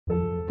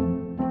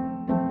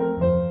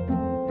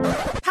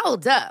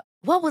Hold up.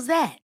 What was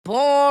that?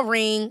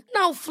 Boring.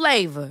 No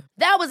flavor.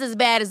 That was as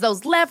bad as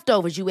those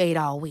leftovers you ate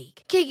all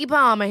week. Keke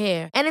Palmer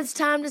here, and it's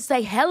time to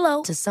say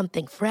hello to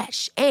something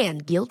fresh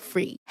and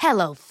guilt-free.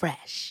 Hello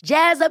Fresh.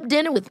 Jazz up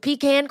dinner with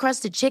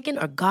pecan-crusted chicken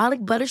or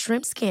garlic butter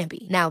shrimp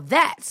scampi. Now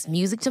that's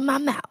music to my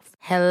mouth.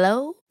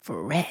 Hello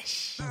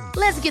Fresh.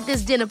 Let's get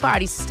this dinner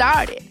party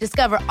started.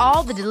 Discover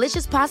all the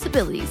delicious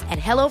possibilities at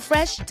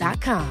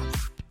hellofresh.com.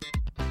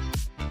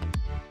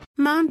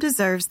 Mom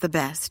deserves the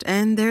best,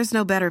 and there's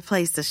no better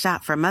place to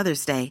shop for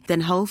Mother's Day than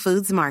Whole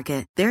Foods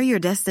Market. They're your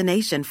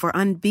destination for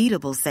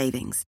unbeatable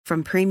savings,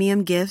 from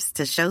premium gifts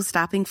to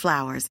show-stopping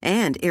flowers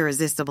and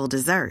irresistible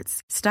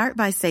desserts. Start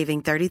by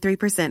saving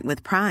 33%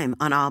 with Prime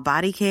on all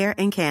body care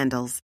and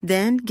candles.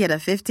 Then get a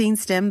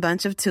 15-stem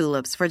bunch of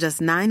tulips for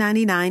just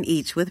 $9.99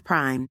 each with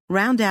Prime.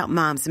 Round out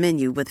Mom's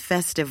menu with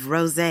festive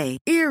rosé,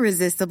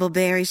 irresistible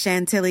berry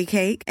chantilly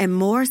cake, and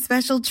more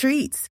special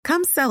treats.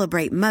 Come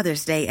celebrate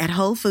Mother's Day at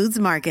Whole Foods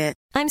Market.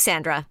 I'm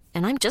Sandra,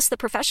 and I'm just the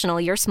professional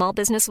your small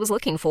business was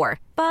looking for.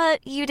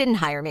 But you didn't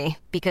hire me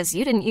because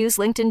you didn't use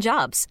LinkedIn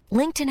Jobs.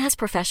 LinkedIn has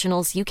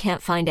professionals you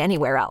can't find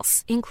anywhere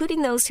else,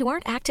 including those who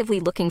aren't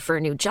actively looking for a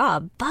new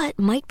job, but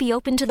might be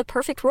open to the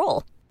perfect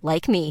role,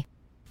 like me.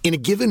 In a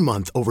given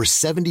month, over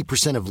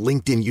 70% of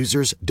LinkedIn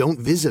users don't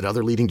visit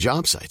other leading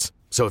job sites.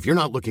 So if you're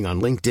not looking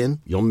on LinkedIn,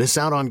 you'll miss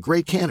out on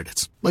great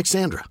candidates, like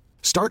Sandra.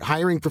 Start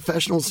hiring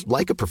professionals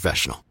like a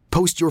professional.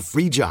 Post your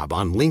free job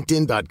on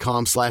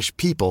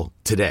linkedin.com/people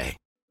today.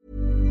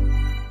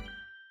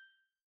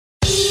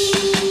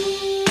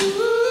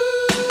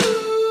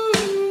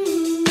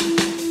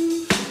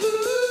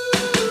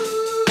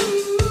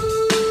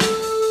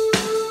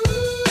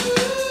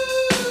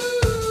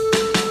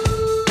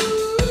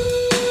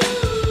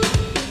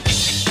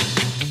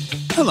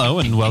 Hello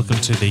and welcome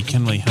to the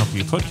Can We Help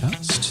You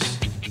podcast.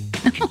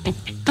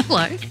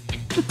 Hello.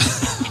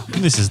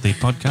 This is the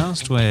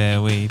podcast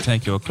where we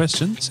take your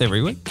questions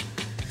every week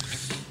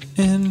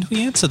and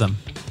we answer them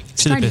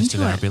to the best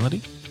of our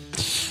ability.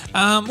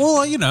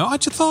 Well, you know, I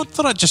just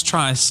thought I'd just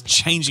try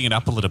changing it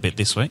up a little bit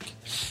this week.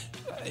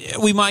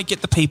 We might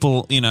get the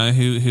people, you know,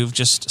 who've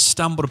just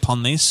stumbled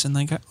upon this and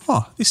they go,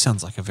 oh, this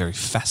sounds like a very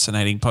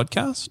fascinating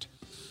podcast.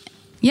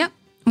 Yep.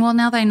 Well,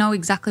 now they know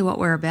exactly what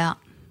we're about.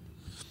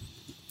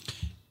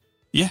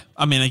 Yeah,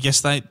 I mean, I guess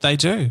they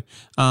do.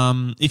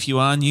 If you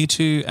are new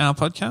to our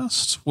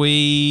podcast,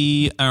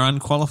 we are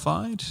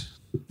unqualified.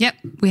 Yep,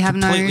 we have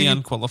completely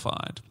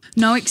unqualified.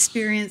 No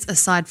experience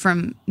aside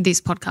from this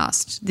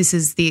podcast. This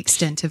is the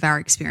extent of our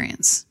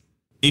experience.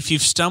 If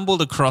you've stumbled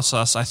across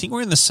us, I think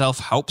we're in the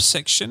self-help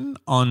section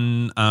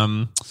on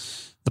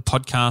the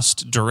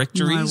podcast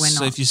directories. No,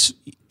 we're not. So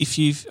if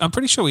you've, I'm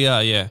pretty sure we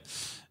are. Yeah.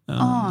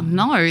 Oh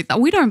no,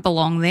 we don't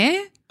belong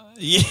there.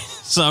 Yeah,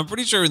 so I'm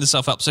pretty sure we're in the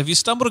self-help. So if you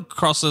stumbled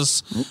across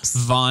us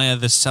via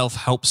the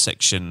self-help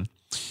section,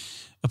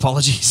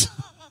 apologies.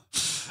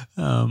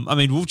 I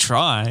mean, we'll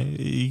try.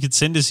 You could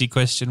send us your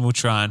question. We'll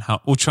try and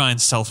help. We'll try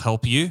and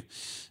self-help you.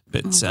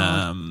 But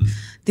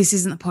this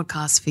isn't the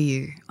podcast for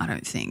you, I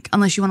don't think.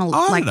 Unless you want to,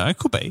 I don't know. It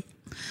could be.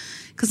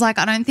 Because, I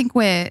don't think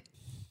we're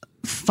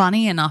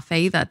funny enough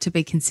either to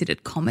be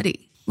considered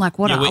comedy.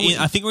 What are we?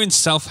 I think we're in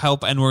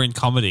self-help and we're in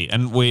comedy,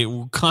 and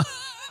we're kind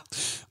of.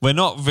 We're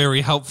not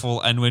very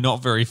helpful and we're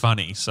not very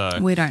funny. So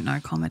we don't know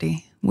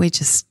comedy. We're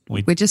just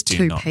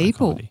two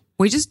people.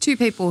 We're just two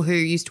people who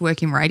used to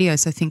work in radio,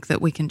 so think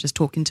that we can just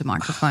talk into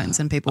microphones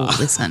and people will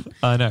listen.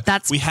 I know.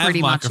 That's we have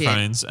pretty much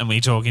microphones and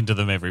we talk into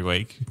them every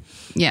week.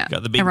 Yeah.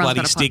 Got the big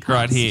bloody stick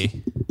right here.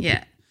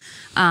 Yeah.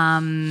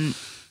 I'm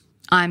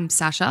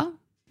Sasha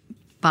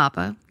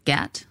Barber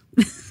Gatt.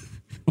 Do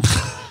you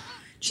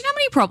know how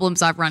many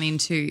problems I've run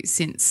into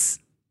since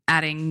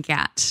adding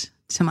Gatt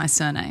to my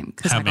surname?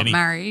 Because I got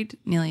married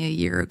nearly a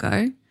year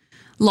ago.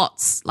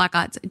 Lots.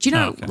 Do you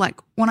know,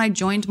 when I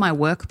joined my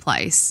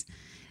workplace?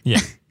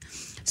 Yeah.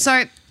 So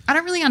I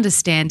don't really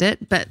understand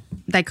it, but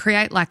they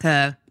create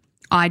a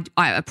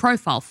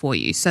profile for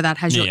you. So that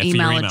has your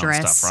email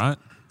address. Stuff, right?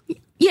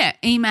 Yeah,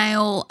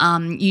 email,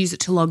 use it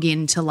to log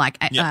in to where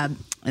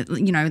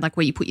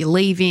you put your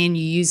leave in,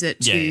 you use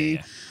it to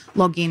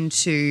log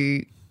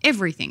into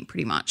everything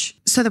pretty much.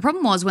 So the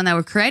problem was when they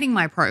were creating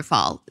my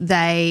profile,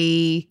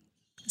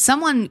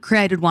 someone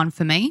created one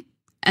for me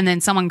and then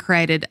someone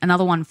created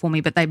another one for me,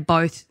 but they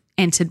both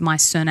entered my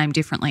surname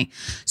differently.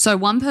 So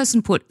one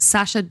person put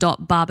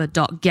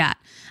sasha.barber.gatt,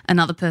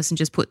 another person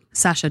just put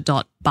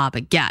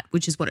sasha.barbergatt,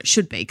 which is what it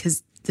should be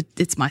because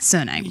it's my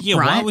surname, yeah,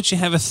 right? Why would you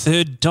have a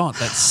third dot?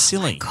 That's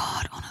silly. Oh my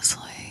God,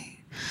 honestly.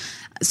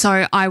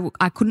 So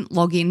I couldn't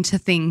log into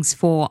things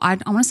for, I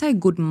want to say a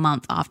good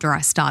month after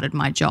I started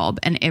my job,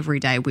 and every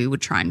day we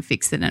would try and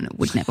fix it and it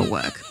would never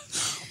work.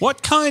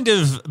 What kind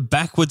of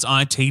backwards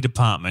IT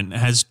department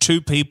has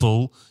two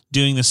people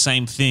doing the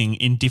same thing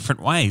in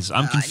different ways?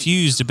 I'm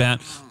confused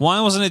about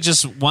why wasn't it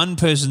just one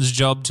person's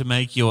job to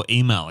make your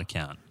email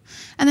account?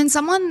 And then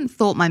someone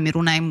thought my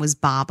middle name was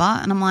Barber,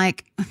 and I'm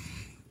like,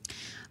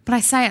 but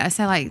I say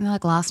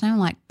last name, I'm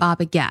like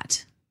Barber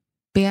Gatt.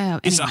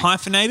 B-A-R. Is it anyway.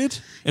 hyphenated?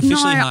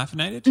 Officially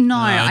hyphenated? No,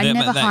 I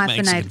never that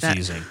makes it hyphenated that.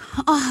 confusing.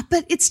 Oh,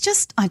 but it's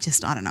just, I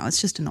don't know. It's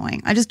just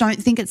annoying. I just don't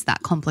think it's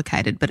that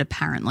complicated, but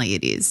apparently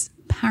it is.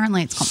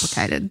 Apparently it's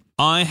complicated.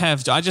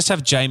 I just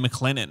have J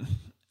McLennan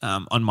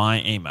on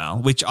my email,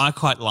 which I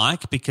quite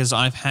like because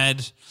I've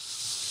had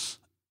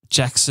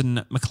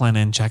Jackson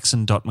McLennan,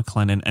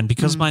 Jackson.McLennan, and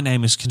because my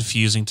name is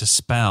confusing to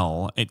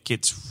spell, it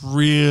gets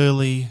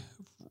really,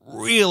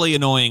 really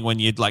annoying when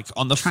you're like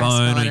on the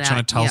phone or you're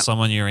trying to tell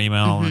someone your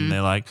email and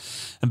they're like,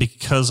 and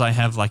because I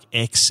have like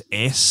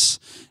XS,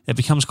 it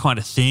becomes quite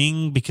a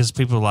thing because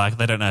people are like,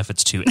 they don't know if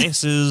it's two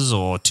S's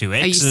or two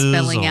X's. Are you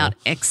spelling out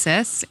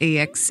XS,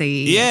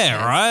 EXE?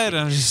 Yeah, right.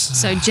 I'm just,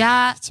 so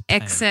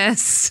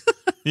XS.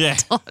 Yeah.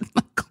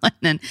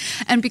 McLennan.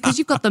 And because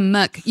you've got the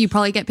Mc, you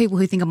probably get people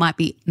who think it might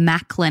be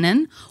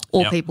Maclennan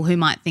or people who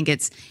might think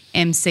it's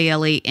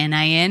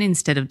MCLENAN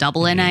instead of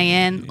double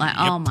NAN. Like,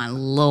 oh my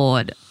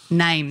Lord.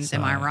 Names,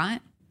 am I right?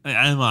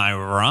 Am I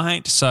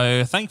right?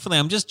 So thankfully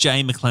I'm just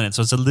J McLennan,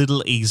 so it's a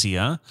little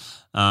easier.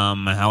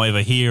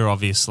 However, here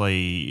obviously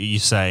you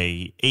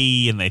say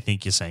E and they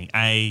think you're saying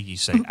A, you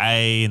say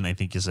A and they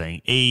think you're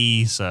saying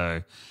E,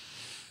 so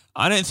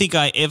I don't think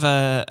I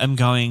ever am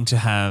going to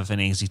have an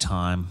easy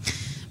time.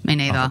 Me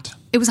neither.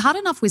 It was hard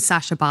enough with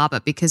Sasha Barber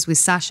because with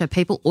Sasha,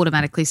 people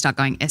automatically start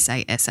going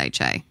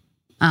S-A-S-H-A.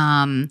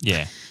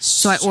 Yeah.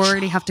 So I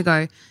already have to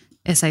go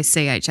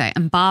S-A-C-H-A.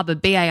 And Barber,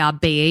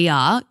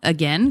 B-A-R-B-E-R,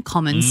 again,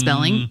 common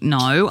spelling.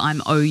 No,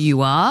 I'm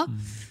O-U-R.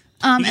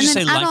 You just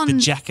say like the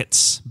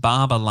jackets.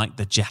 Barber like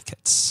the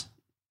jackets.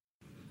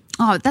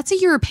 Oh, that's a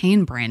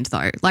European brand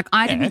though. Like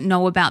I didn't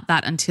know about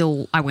that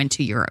until I went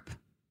to Europe.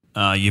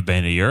 You've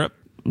been to Europe?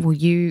 Well,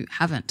 you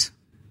haven't.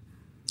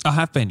 I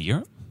have been to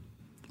Europe.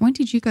 When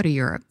did you go to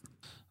Europe?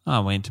 I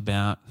went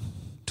about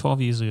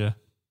 12 years ago.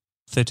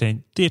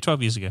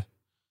 12 years ago.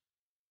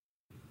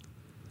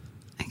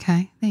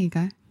 Okay, there you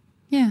go.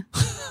 Yeah.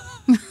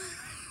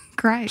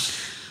 Great.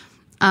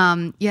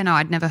 No,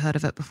 I'd never heard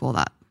of it before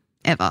that,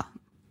 ever.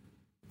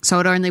 So it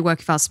would only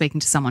work if I was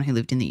speaking to someone who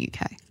lived in the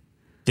UK.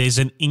 There's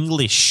an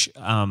English,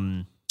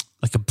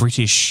 like a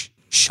British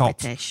shop.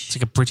 British. It's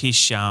like a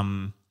British,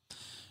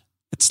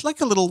 it's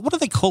like a little, what do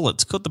they call it?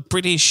 It's called the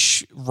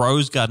British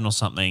Rose Garden or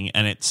something,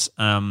 and it's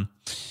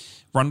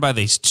run by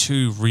these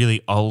two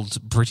really old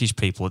British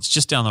people. It's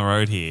just down the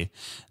road here.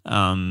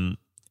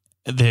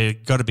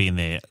 They've got to be in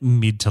their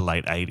mid to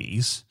late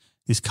 80s,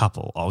 this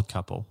couple, old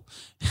couple,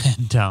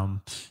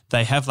 and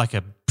they have like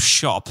a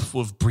shop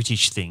of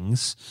British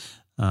things.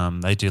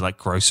 They do like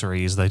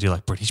groceries, they do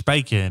like British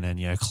bacon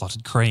and,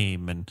 clotted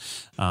cream and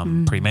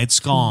pre-made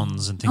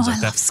scones and things like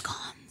that. I love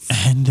scones.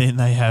 And then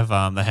they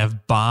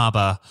have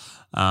Barber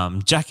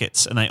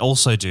jackets, and they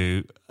also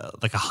do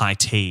like a high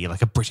tea,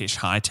 like a British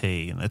high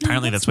tea. And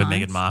apparently that's where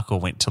nice. Meghan Markle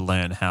went to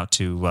learn how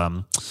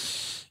to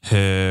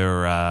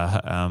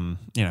her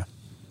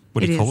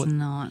what do you call it? It is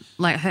not.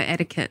 Like her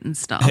etiquette and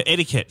stuff. Her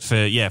etiquette for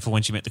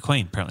when she met the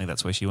Queen. Apparently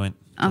that's where she went.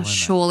 Oh,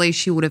 surely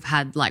she would have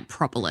had like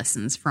proper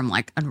lessons from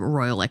like a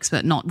royal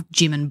expert, not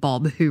Jim and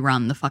Bob who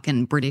run the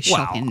fucking British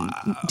shop in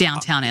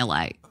downtown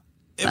LA.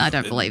 I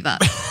don't believe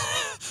that.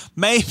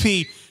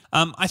 Maybe,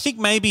 I think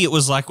maybe it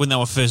was like when they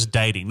were first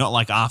dating, not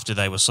like after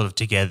they were sort of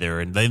together.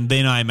 And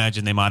then I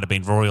imagine there might have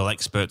been royal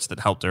experts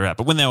that helped her out.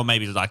 But when they were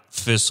maybe like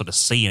first sort of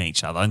seeing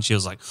each other, and she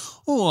was like,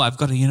 oh, I've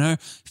got to,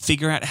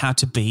 figure out how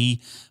to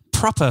be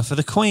proper for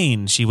the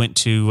Queen. She went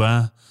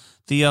to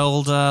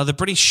the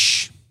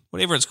British,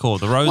 whatever it's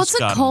called, the Rose Garden. What's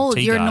it called?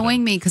 You're garden.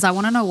 annoying me because I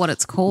want to know what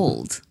it's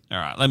called. All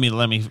right, let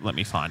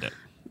me find it.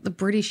 The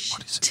British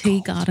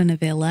Tea Garden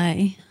of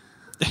LA.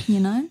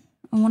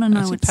 I want to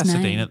know It's its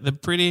Pasadena. name. The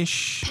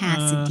British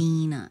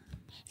Pasadena.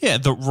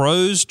 the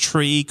Rose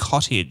Tree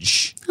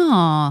Cottage.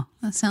 Oh,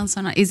 that sounds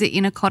so nice. Is it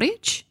in a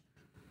cottage?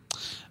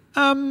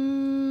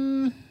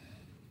 Yeah,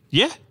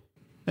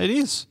 it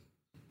is.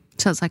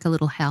 So it's like a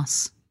little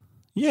house.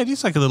 Yeah, it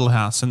is like a little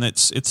house, and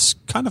it's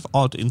kind of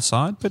odd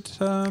inside, but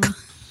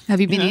Have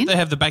you been in? They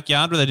have the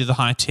backyard where they do the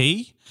high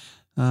tea.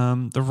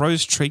 The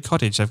Rose Tree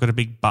Cottage. They've got a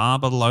big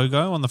Barber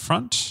logo on the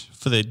front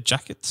for their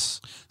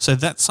jackets. So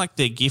that's like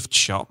their gift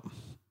shop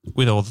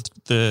with all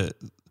the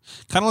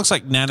kind of looks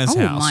like Nana's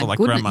house or like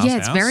Grandma's house. Yeah,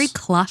 it's very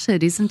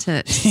cluttered, isn't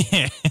it?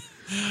 Yeah.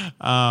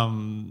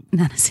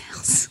 Nana's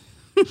house.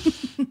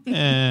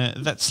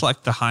 That's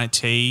like the high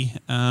tea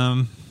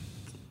kind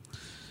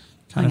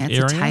of It's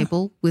area. a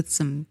table with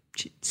some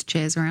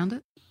chairs around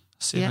it.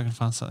 See if I can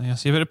find something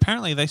else. Yeah, but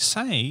apparently they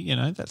say,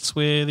 that's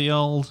where the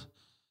old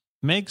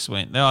Megs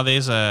went. Oh,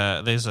 there's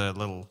a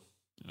little,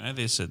 there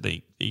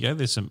you go.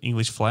 There's some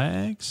English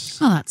flags.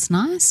 Oh, that's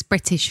nice.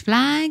 British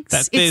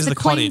flags. There's the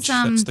Queen's, cottage.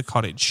 That's the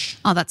cottage.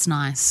 Oh, that's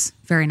nice.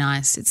 Very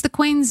nice. It's the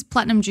Queen's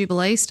Platinum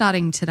Jubilee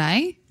starting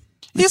today.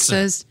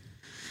 Yes,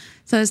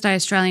 Thursday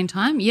Australian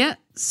time. Yeah.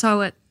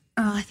 So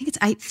I think it's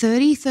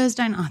 8:30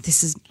 Thursday. Oh,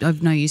 this is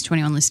of no use to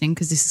anyone listening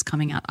because this is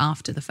coming out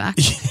after the fact.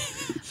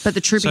 But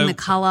the Trooping the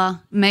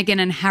Colour, Meghan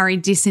and Harry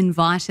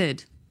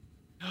disinvited.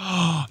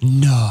 Oh,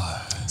 no.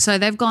 So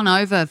they've gone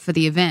over for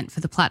the event for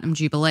the Platinum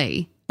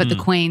Jubilee, but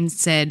the Queen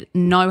said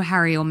no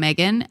Harry or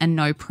Meghan and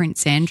no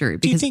Prince Andrew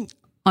because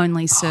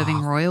only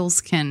serving royals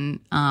can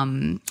go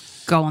on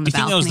the balcony. Do you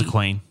think that was the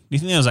Queen? Do you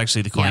think that was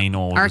actually the Queen?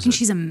 Or I reckon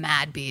she's a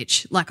mad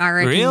bitch. Like, I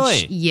reckon.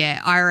 Really?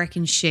 I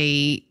reckon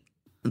she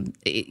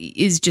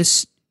is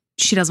just,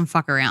 she doesn't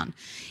fuck around.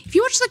 If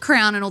you watch The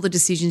Crown and all the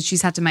decisions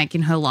she's had to make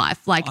in her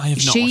life, like,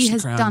 she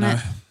has done it.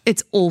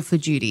 It's all for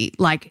duty.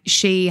 Like,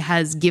 she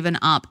has given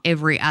up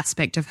every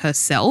aspect of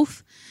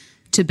herself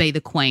to be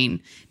the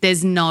Queen.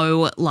 There's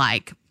no,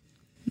 like,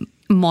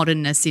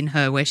 modernness in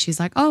her where she's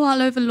like, oh,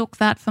 I'll overlook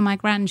that for my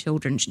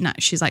grandchildren. No,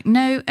 she's like,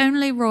 no,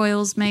 only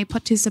royals may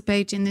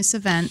participate in this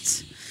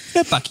event.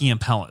 Yeah, Buckingham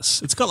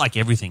Palace. It's got like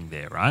everything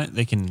there, right?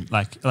 They can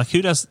like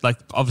who does, like,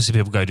 obviously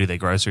people go do their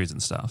groceries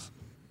and stuff,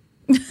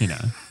 you know.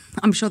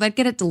 I'm sure they'd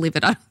get it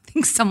delivered. I don't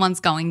think someone's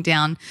going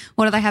down.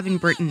 What do they have in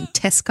Britain?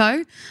 Tesco?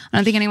 I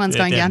don't think anyone's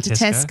going down to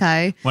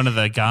Tesco. One of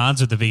the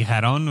guards with the big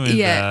hat on going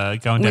down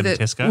to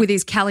Tesco. With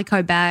his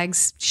calico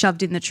bags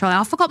shoved in the trolley.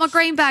 I forgot my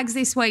green bags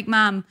this week,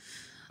 Mum.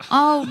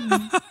 Oh,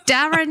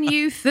 Darren,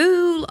 you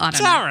fool. I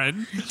don't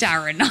know.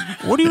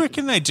 Darren. What do you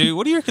reckon they do?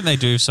 What do you reckon they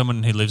do if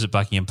someone who lives at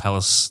Buckingham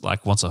Palace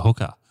like wants a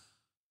hooker?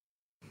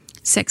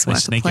 Sex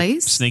worker,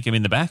 please. Sneak him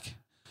in the back,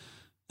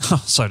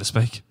 so to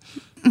speak.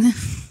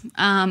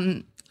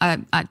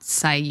 I'd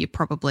say you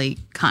probably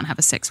can't have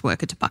a sex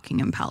worker to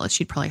Buckingham Palace.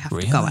 You'd probably have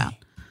to go out.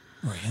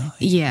 Really?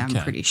 Yeah, okay.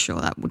 I'm pretty sure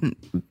that wouldn't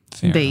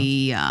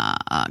be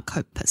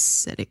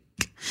copacetic.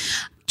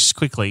 Just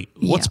quickly,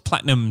 what's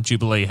Platinum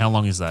Jubilee? How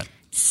long is that?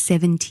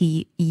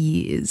 70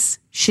 years.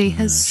 She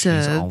has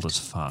served she's old as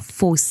fuck.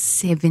 For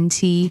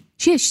 70.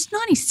 Yeah, she's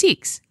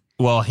 96.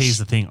 Well, here's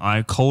the thing.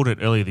 I called it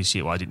earlier this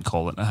year. Well, I didn't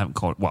call it. I haven't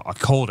called it. Well, I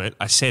called it.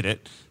 I said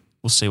it.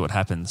 We'll see what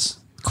happens.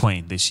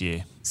 Queen this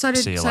year. So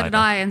did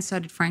I, and so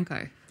did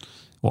Franco.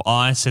 Well,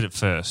 I said it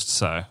first,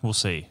 so we'll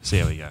see. See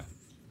how we go.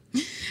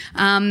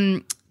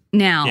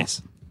 Now,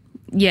 yes.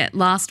 Yeah,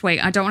 last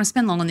week, I don't want to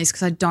spend long on this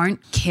because I don't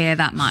care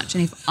that much.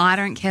 And if I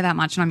don't care that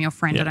much and I'm your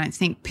friend, I don't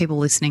think people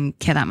listening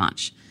care that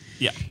much.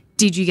 Yeah.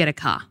 Did you get a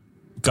car?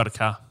 Got a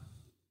car.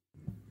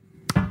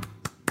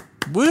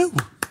 Woo.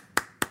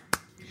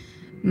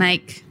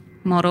 Make,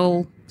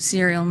 model,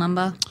 serial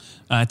number?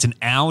 It's an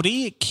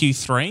Audi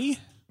Q3.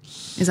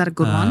 Is that a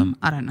good one?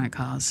 I don't know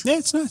cars. Yeah,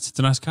 it's nice. It's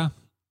a nice car.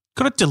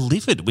 Got it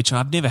delivered, which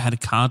I've never had a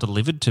car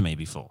delivered to me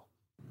before.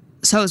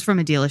 So it was from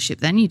a dealership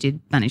then? You did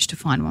manage to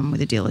find one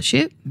with a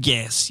dealership?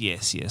 Yes.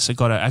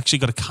 I actually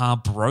got a car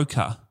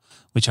broker,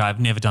 which I've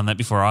never done that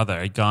before either.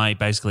 A guy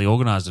basically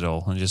organised it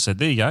all and just said,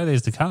 there you go,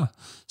 there's the car.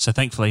 So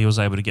thankfully he was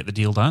able to get the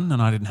deal done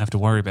and I didn't have to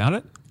worry about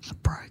it. A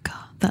broker.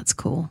 That's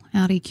cool.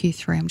 Audi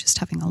Q3, I'm just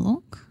having a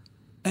look.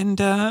 And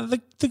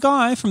the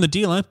guy from the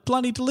dealer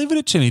bloody delivered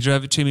it to me,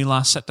 drove it to me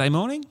last Saturday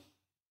morning.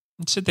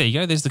 And said, there you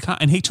go, there's the car.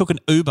 And he took an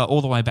Uber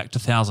all the way back to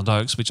Thousand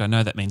Oaks, which I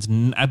know that means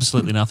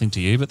absolutely nothing to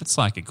you, but that's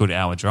like a good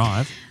hour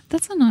drive.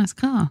 That's a nice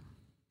car.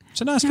 It's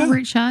a nice car. How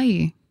rich are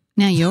you?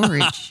 Now you're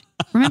rich.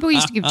 Remember we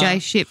used to give Jay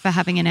shit for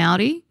having an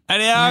Audi?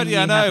 An Audi,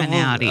 I know. An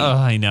Audi. Oh,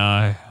 I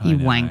know. You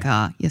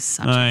wanker. You're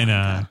such a wanker. I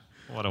know.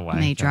 What a wanker.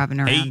 Me driving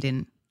around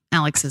in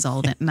Alex's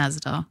old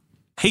Mazda.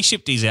 He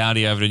shipped his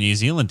Audi over to New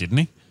Zealand, didn't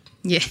he?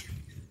 Yeah.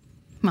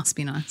 Must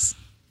be nice.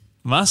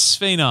 Must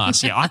be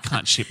nice. Yeah, I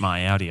can't ship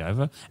my Audi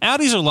over.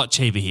 Audis are a lot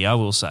cheaper here, I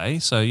will say.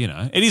 So, you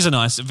know, it is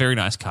a very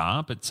nice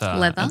car, but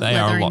they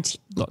are a lot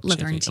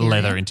cheaper. Interior.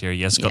 Leather interior,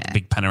 yes. It's got the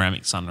big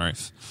panoramic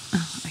sunroof.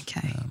 Oh,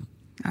 okay.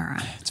 All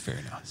right. It's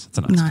very nice. It's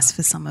a nice car.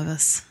 For some of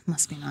us.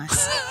 Must be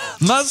nice.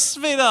 Must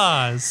be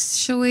nice.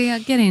 Shall we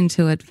get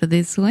into it for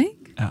this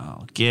week?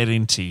 Oh, get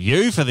into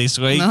you for this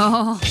week.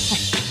 Oh.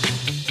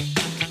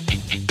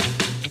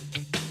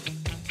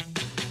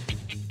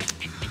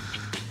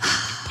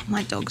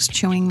 My dog's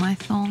chewing my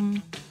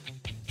thong.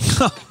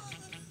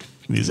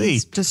 Is he?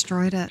 He's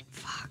destroyed it.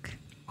 Fuck.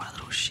 What a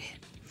little shit.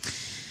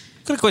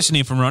 Got a question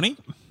here from Ronnie.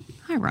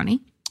 Hi,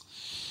 Ronnie.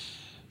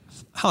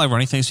 Hello,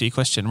 Ronnie. Thanks for your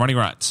question. Ronnie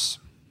writes,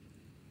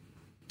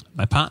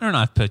 my partner and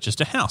I have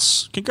purchased a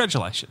house.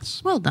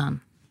 Congratulations. Well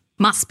done.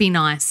 Must be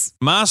nice.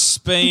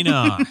 Must be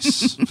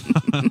nice.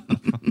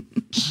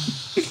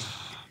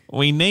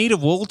 We need a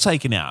wall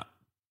taken out.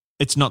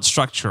 It's not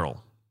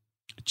structural.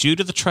 Due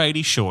to the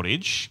tradie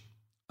shortage,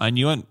 I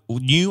knew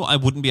I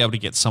wouldn't be able to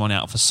get someone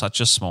out for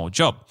such a small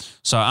job.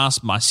 So I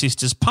asked my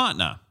sister's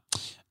partner.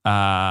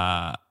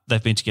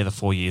 They've been together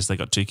 4 years. They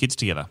got 2 kids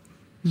together.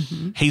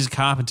 Mm-hmm. He's a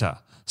carpenter.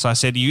 So I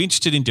said, are you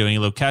interested in doing a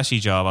little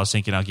cashy job? I was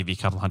thinking I'll give you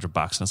a couple $100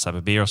 and let's have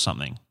a beer or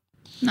something.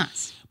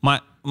 Nice.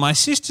 My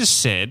sister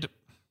said,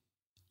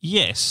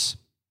 yes,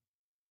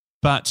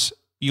 but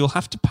you'll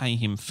have to pay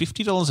him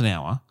 $50 an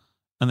hour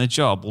and the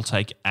job will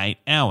take 8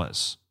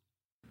 hours.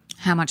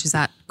 How much is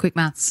that? Quick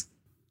maths.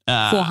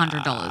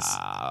 $400.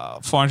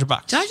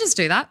 $400. Did I just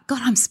do that?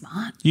 God, I'm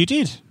smart. You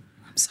did.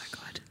 I'm so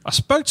good. I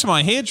spoke to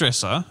my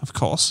hairdresser, of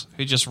course,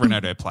 who just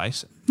renovated her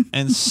place,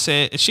 and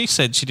she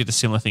said she did a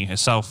similar thing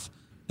herself,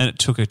 and it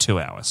took her 2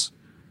 hours.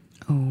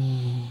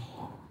 Oh.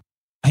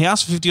 He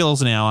asked for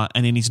 $50 an hour,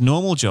 and in his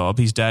normal job,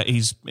 his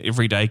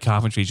everyday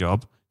carpentry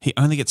job, he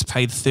only gets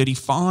paid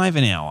 $35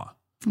 an hour.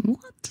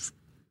 What?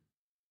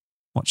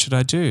 What should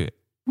I do?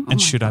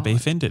 And should I be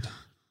offended?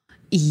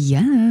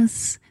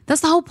 Yes.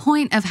 That's the whole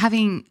point of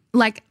having,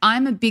 like,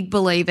 I'm a big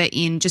believer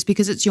in just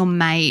because it's your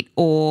mate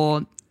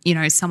or, you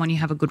know, someone you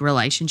have a good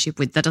relationship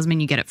with, that doesn't mean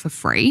you get it for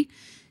free.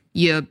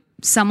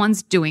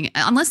 Someone's doing it,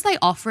 unless they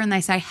offer and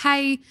they say,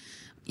 hey,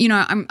 you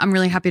know, I'm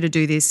really happy to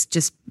do this,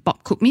 just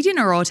cook me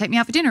dinner or take me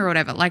out for dinner or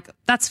whatever. Like,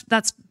 that's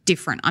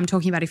different. I'm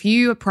talking about if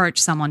you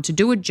approach someone to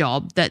do a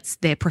job that's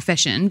their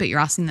profession, but you're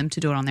asking them to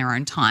do it on their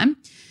own time,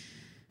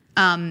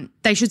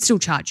 they should still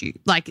charge you.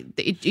 Like,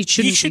 it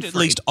shouldn't. You should at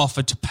least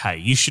offer to pay.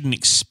 You shouldn't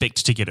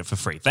expect to get it for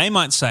free. They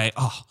might say,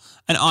 "Oh,"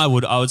 and I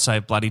would say,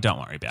 "Bloody, don't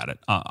worry about it.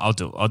 I'll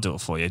do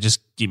it for you. Just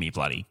give me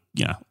bloody."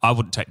 You know, I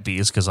wouldn't take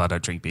beers because I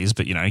don't drink beers,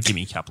 but you know, give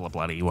me a couple of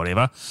bloody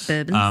whatever.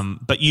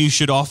 But you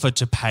should offer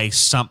to pay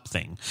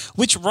something,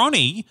 which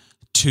Ronnie,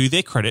 to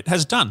their credit,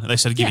 has done. They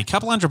said, "Give me a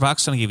couple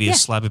 $100 and I'll give you a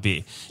slab of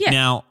beer." Yeah.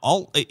 Now,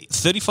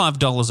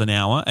 $35 an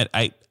hour at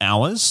 8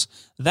 hours.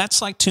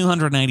 That's like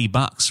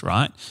 $280,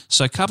 right?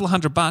 So a couple of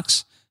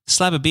 $100,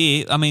 slab of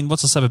beer. I mean,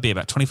 what's a slab of beer?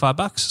 About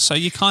 $25. So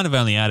you kind of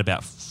only add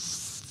about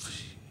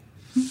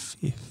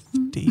 $55.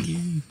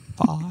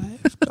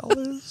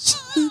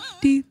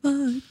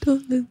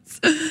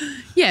 $55.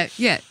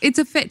 Yeah.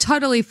 It's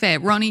totally fair.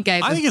 Ronnie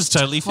gave I think it's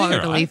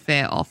totally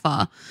fair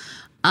offer.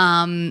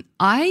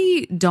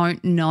 I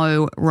don't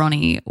know,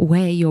 Ronnie,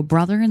 where your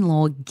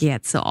brother-in-law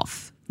gets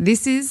off.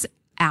 This is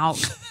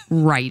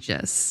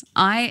outrageous.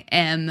 I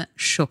am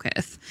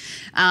shooketh.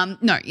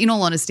 No, in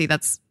all honesty,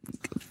 that's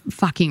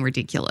fucking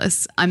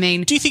ridiculous. I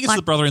mean, do you think it's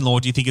the brother-in-law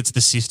or do you think it's the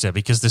sister?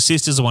 Because the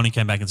sister's the one who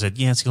came back and said,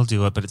 yes, he'll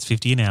do it, but it's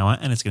 $50 an hour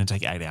and it's going to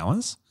take 8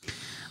 hours.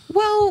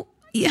 Well,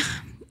 yeah,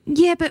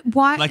 but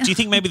why? Like, do you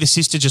think maybe the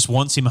sister just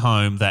wants him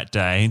home that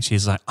day and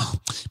she's like,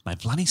 oh, my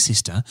bloody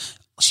sister,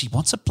 she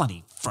wants a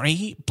bloody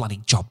free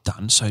bloody job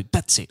done, so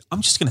that's it.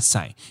 I'm just going to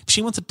say, if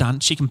she wants it done,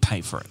 she can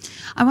pay for it.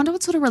 I wonder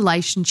what sort of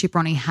relationship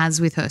Ronnie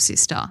has with her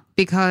sister,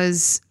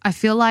 because I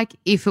feel like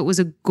if it was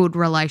a good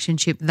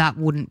relationship, that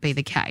wouldn't be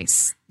the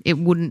case. It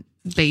wouldn't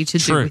be to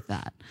do with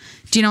that.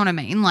 Do you know what I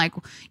mean? Like,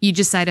 you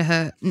just say to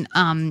her,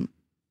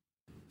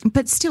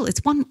 but still, it's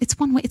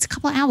a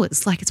couple of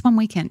hours. Like, it's one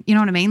weekend. You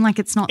know what I mean? Like,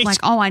 it's not like,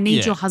 oh, I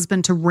need your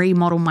husband to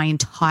remodel my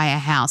entire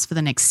house for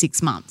the next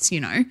 6 months,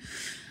 you know?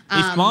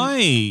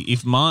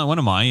 If one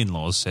of my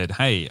in-laws said,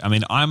 hey, I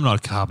mean, I'm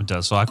not a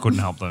carpenter, so I couldn't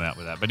help them out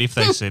with that. But if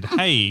they said,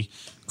 hey,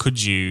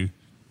 could you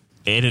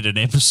edit an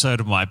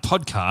episode of my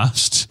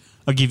podcast?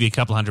 I'll give you a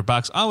couple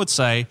 $100. I would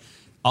say,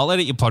 I'll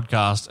edit your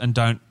podcast and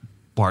don't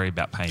worry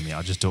about paying me.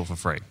 I'll just do it for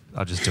free.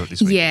 I'll just do it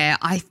this week. Yeah,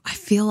 I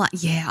feel like,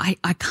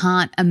 I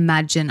can't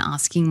imagine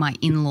asking my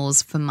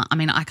in-laws for money. I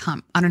mean, I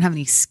don't have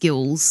any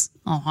skills.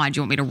 Oh, hi, do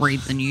you want me to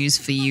read the news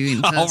for you?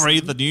 I'll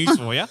read the news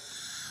for you.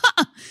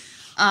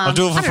 I'll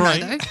do it for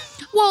free.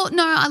 Well,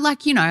 no,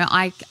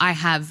 I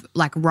have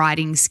like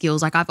writing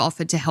skills. Like, I've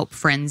offered to help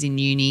friends in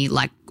uni,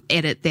 like,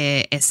 edit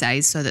their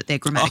essays so that they're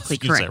grammatically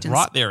correct.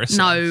 Write their essays.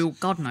 No,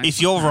 God no.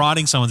 If you're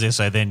writing someone's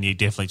essay, then you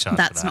definitely charge for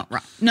that. That's not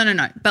right.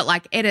 No. But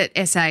like, edit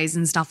essays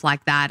and stuff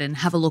like that and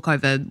have a look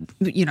over,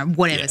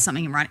 whatever,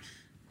 something in writing.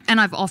 And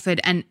I've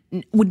offered and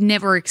would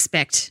never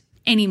expect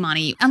any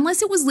money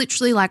unless it was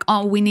literally like,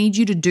 oh, we need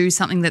you to do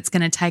something that's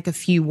going to take a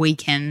few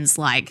weekends,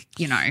 like,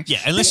 Yeah,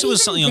 unless it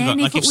was something on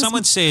like if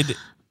someone said,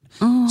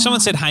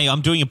 hey,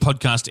 I'm doing a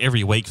podcast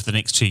every week for the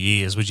next 2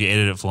 years, would you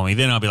edit it for me?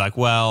 Then I'll be like,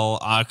 well,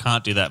 I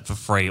can't do that for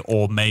free,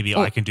 or maybe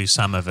I can do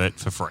some of it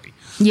for free.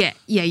 Yeah.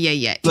 But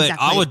exactly.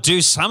 I would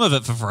do some of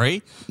it for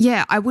free.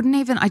 Yeah, I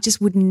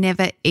just would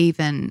never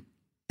even.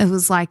 It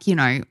was like,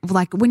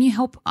 like when you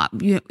help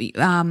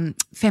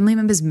family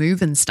members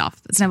move and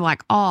stuff, it's never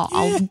like,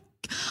 I'll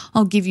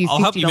give you $50. I'll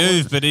help you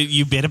move, but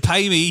you better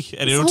pay me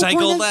and it'll take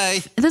all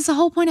day. That's the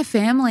whole point of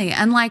family.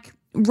 And like,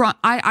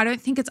 I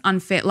don't think it's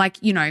unfair. Like,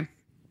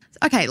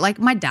 okay, like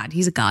my dad,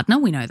 he's a gardener.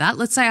 We know that.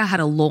 Let's say I had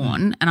a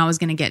lawn and I was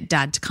going to get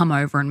dad to come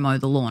over and mow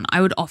the lawn.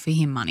 I would offer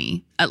him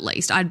money at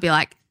least. I'd be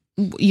like,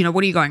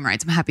 what are you going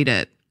rates? I'm happy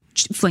to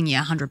fling you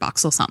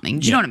 $100 or something.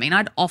 Do you know what I mean?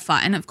 I'd offer.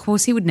 And of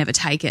course he would never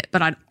take it,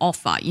 but I'd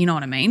offer. You know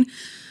what I mean?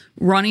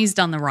 Ronnie's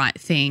done the right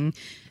thing.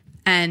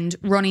 And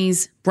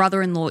Ronnie's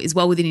brother-in-law is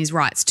well within his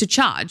rights to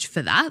charge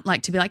for that,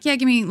 like to be like, yeah,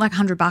 give me like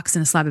 $100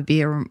 and a slab of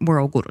beer and we're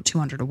all good, or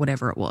 200 or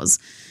whatever it was.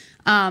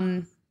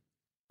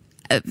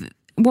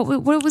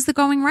 What was the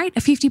going rate?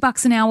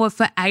 $50 an hour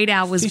for 8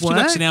 hours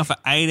work? $50 an hour for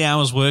 8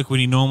 hours work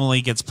when he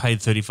normally gets paid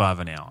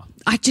 $35 an hour.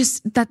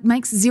 That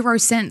makes zero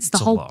sense.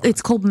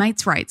 It's called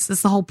mates rates.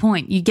 That's the whole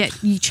point. You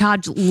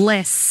charge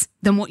less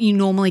than what you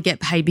normally get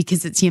paid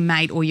because it's your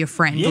mate or your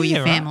friend or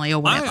your family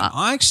or whatever.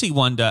 I actually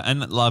wonder,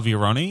 and love you,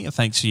 Ronnie.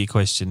 Thanks for your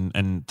question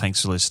and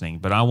thanks for listening.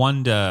 But I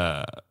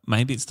wonder,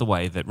 maybe it's the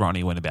way that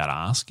Ronnie went about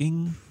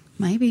asking.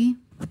 Maybe.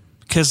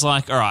 Because,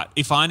 like, all right,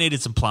 if I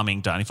needed some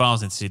plumbing done, if I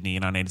was in Sydney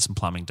and I needed some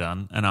plumbing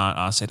done, and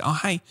I said, oh,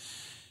 hey,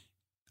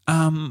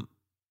 I've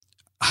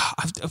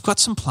got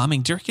some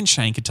plumbing. Do you reckon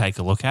Shane could take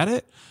a look at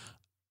it?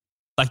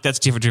 Like, that's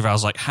different if I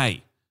was like,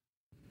 hey,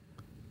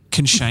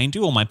 can Shane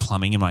do all my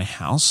plumbing in my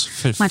house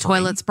for My free?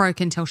 toilet's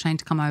broken. Tell Shane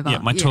to come over. Yeah,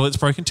 my toilet's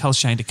broken. Tell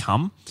Shane to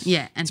come.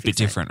 Yeah, and it's a bit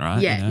different, right?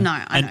 Yeah, You know?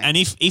 no, I know. And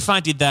if I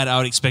did that, I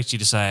would expect you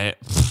to say,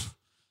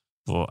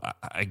 well,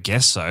 I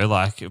guess so,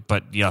 like,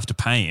 but you have to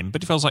pay him.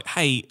 But if I was like,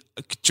 hey,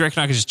 do you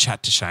reckon I could just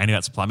chat to Shane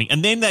about some plumbing?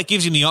 And then that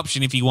gives him the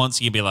option if he wants,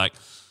 he can be like,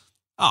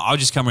 oh, I'll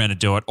just come around and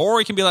do it. Or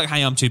he can be like,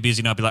 hey, I'm too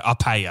busy. And I'll be like, I'll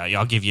pay you.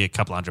 I'll give you a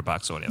couple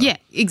 $100 or whatever. Yeah,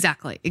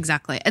 exactly.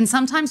 And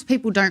sometimes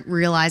people don't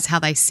realise how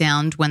they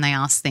sound when they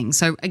ask things.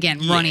 So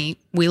again, Ronnie,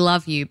 we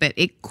love you, but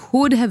it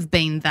could have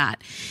been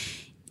that.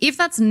 If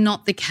that's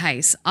not the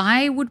case,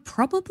 I would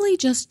probably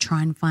just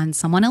try and find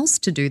someone else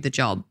to do the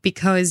job,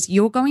 because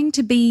you're going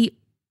to be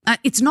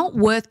it's not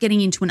worth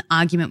getting into an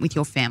argument with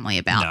your family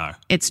about. No.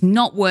 It's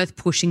not worth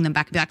pushing them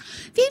back and be like,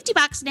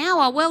 $50 an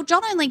hour. Well,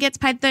 John only gets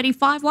paid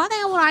 $35. Why the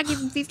hell would I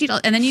give him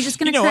 $50? And then you're just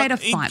going to create a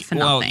fight for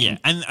nothing. Yeah,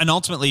 and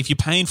ultimately, if you're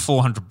paying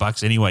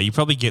 $400 anyway, you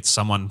probably get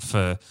someone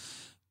for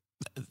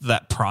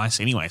that price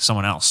anyway,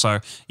 someone else. So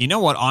you know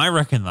what I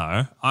reckon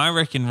though? I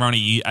reckon, Ronnie,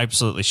 you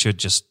absolutely should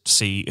just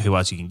see who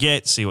else you can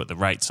get, see what the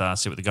rates are,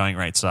 see what the going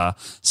rates are,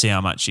 see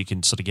how much you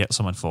can sort of get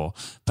someone for.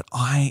 But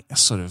I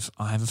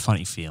have a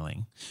funny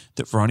feeling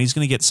that Ronnie's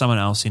going to get someone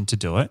else in to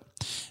do it.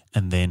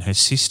 And then her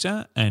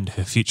sister and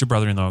her future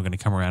brother-in-law are going to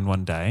come around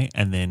one day,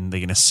 and then they're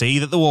going to see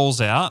that the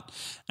wall's out,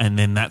 and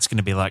then that's going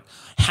to be like,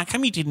 how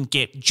come you didn't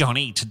get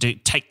Johnny to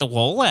take the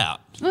wall out?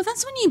 Well,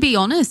 that's when you be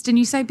honest and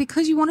you say,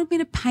 because you wanted me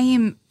to pay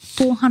him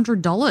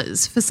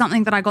 $400 for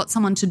something that I got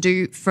someone to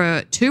do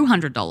for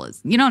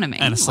 $200. You know what I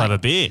mean? And a slab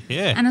of beer,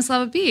 yeah. And a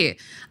slab of beer.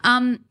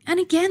 And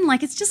again,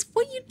 like, it's just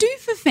what you do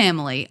for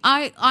family.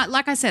 I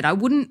like I said, I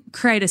wouldn't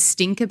create a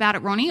stink about it,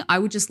 Ronnie. I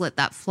would just let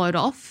that float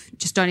off.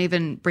 Just don't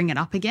even bring it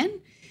up again.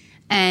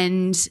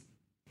 And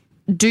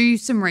do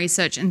some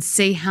research and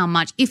see how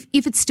much. If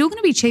it's still going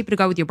to be cheaper to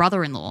go with your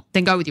brother-in-law,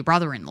 then go with your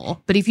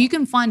brother-in-law. But if you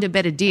can find a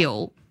better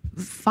deal,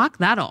 fuck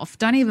that off.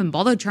 Don't even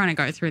bother trying to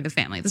go through the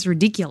family. That's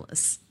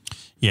ridiculous.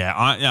 Yeah,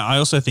 I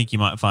also think you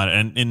might find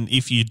it. And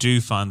if you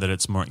do find that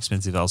it's more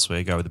expensive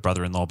elsewhere, go with the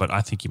brother-in-law. But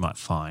I think you might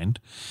find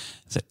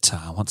that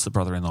once the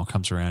brother-in-law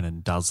comes around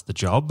and does the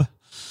job,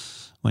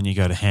 when you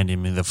go to hand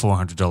him the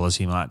 $400,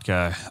 he might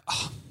go,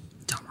 oh,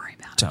 don't worry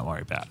about it. Don't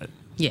worry about it.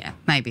 Yeah,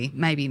 maybe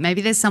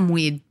there's some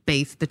weird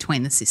beef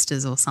between the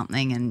sisters or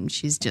something, and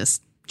she's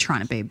just trying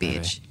to be a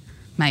bitch.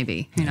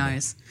 Maybe. Who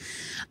knows?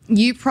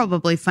 You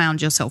probably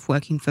found yourself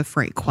working for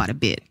free quite a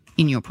bit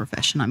in your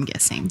profession, I'm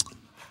guessing.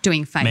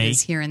 Doing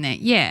favours here and there.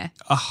 Yeah.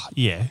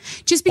 Yeah.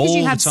 Just because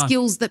you have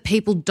skills that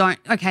people don't.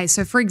 Okay,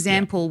 so for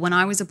example, when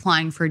I was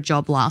applying for a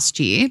job last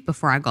year,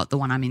 before I got the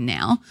one I'm in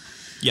now,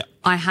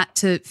 I had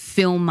to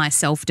film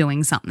myself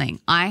doing something.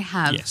 I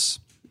have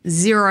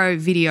zero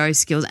video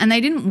skills, and they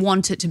didn't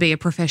want it to be a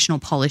professional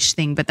polished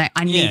thing, but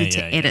I needed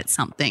to edit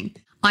something.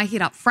 I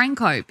hit up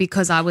Franco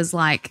because I was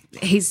like,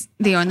 he's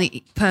the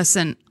only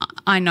person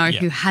I know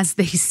who has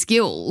these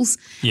skills.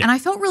 And I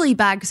felt really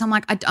bad because I'm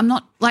like, I'm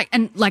not like,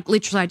 and like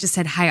literally I just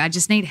said, hey, I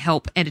just need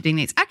help editing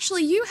this.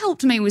 Actually, you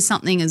helped me with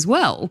something as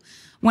well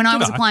when I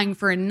was applying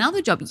for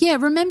another job. Yeah,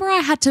 remember I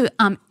had to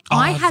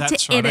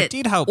edit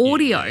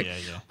audio.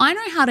 I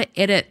know how to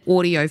edit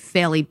audio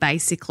fairly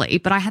basically,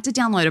 but I had to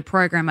download a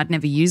program I'd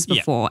never used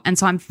before. And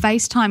so I'm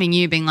FaceTiming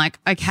you being like,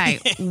 okay,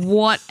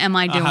 what am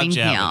I doing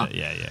here?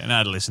 Yeah. And I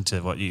had to listen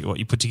to what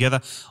you put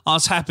together. I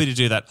was happy to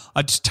do that.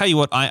 I just tell you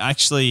what, I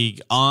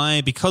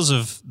because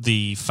of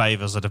the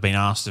favours that have been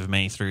asked of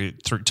me through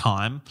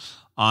time,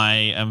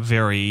 I am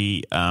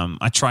very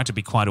I try to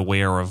be quite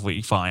aware of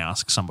if I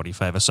ask somebody a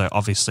favour. So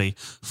obviously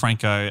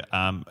Franco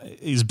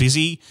is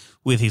busy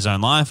with his own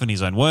life and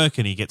his own work,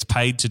 and he doesn't get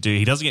paid to do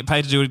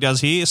what he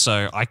does here,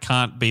 so I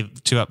can't be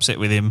too upset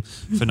with him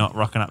for not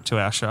rocking up to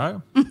our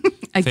show.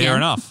 Fair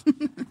enough.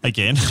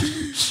 Again.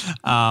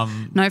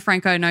 No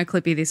Franco, no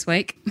Clippy this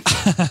week.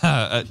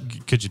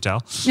 Could you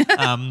tell?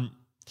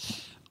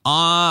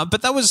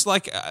 But that was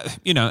like,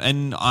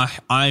 and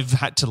I've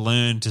had to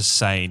learn to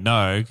say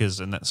no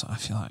I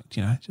feel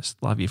like,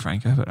 just love you,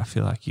 Franco, but I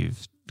feel like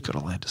you've got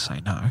to learn to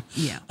say no.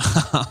 Yeah.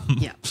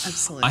 Yeah,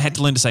 absolutely. I had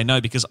to learn to say no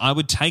because I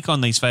would take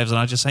on these favours and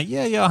I'd just say,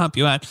 yeah, I'll help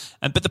you out.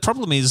 But the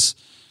problem is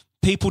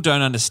people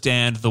don't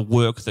understand the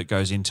work that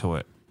goes into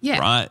it. Yeah.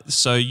 Right.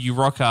 So you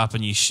rock up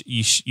and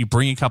you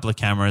bring a couple of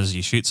cameras,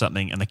 you shoot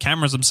something, and the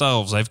cameras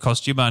themselves, they've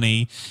cost you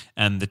money,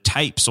 and the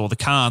tapes or the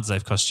cards,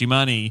 they've cost you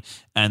money,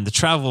 and the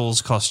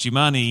travels cost you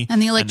money,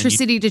 and the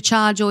electricity to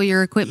charge all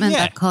your equipment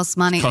that costs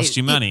money. Cost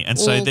you money, and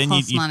so then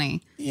you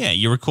money. Yeah,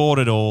 you record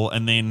it all,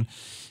 and then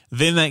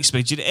they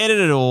expect you to edit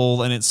it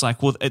all, and it's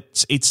like, well,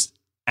 it's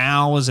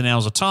hours and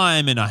hours of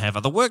time, and I have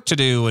other work to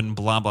do, and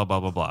blah blah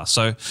blah blah blah.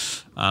 So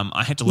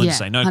I had to learn to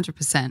say no.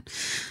 100%.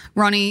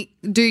 Ronnie,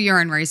 do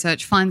your own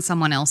research. Find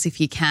someone else if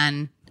you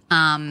can,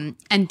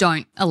 and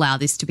don't allow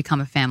this to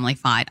become a family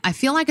fight. I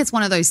feel like it's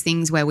one of those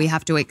things where we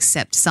have to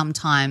accept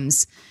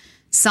sometimes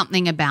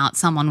something about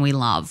someone we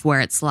love, where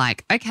it's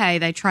like, okay,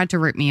 they tried to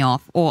rip me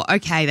off, or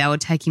okay, they were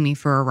taking me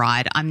for a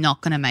ride. I'm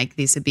not going to make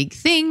this a big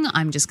thing.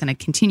 I'm just going to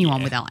continue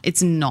on with it.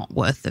 It's not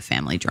worth the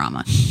family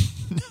drama.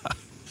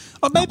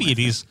 Or maybe it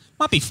is.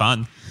 Might be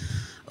fun.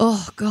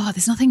 Oh, God,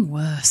 there's nothing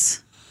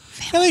worse.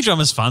 Family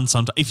drama's fun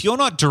sometimes. If you're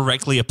not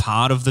directly a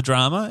part of the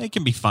drama, it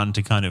can be fun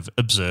to kind of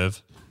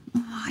observe.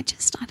 Oh, I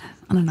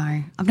don't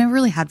know. I've never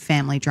really had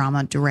family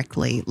drama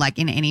directly, like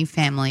in any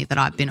family that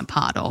I've been a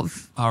part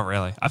of. Oh,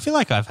 really? I feel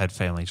like I've had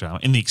family drama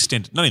in the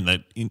extended, not in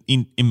the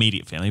in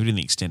immediate family, but in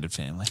the extended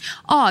family.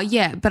 Oh,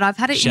 yeah, but I've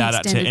had it Shout in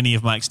out to any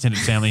of my extended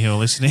family who are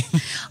listening.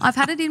 I've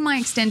had it in my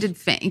extended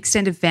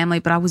family,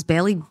 but I was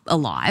barely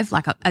alive,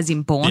 like as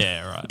in born.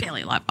 Yeah, right.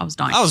 Barely alive. I was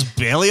dying. I was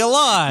barely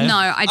alive. No,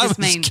 I just was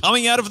mean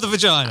coming out of the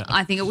vagina.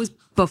 I think it was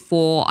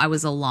before I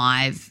was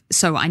alive,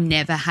 so I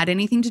never had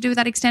anything to do with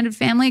that extended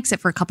family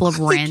except for a couple of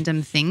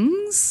random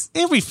things.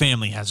 Every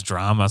family has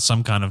drama,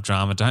 some kind of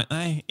drama, don't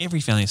they?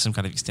 Every family has some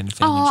kind of extended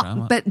family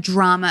drama. But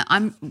drama,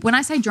 when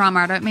I say drama,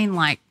 I don't mean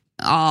like,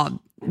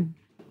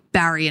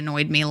 Barry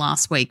annoyed me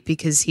last week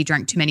because he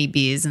drank too many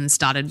beers and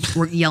started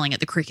yelling at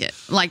the cricket.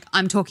 Like,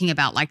 I'm talking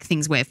about like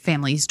things where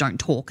families don't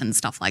talk and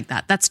stuff like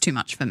that. That's too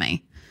much for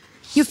me.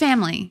 Your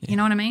family, you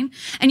know what I mean?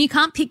 And you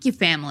can't pick your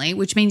family,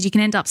 which means you can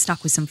end up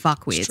stuck with some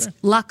fuckweirds.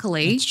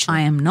 Luckily,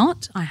 I am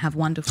not. I have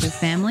wonderful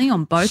family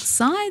on both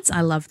sides. I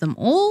love them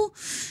all.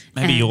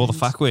 Maybe you're the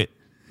fuckwit.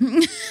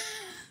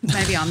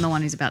 Maybe I'm the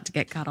one who's about to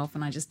get cut off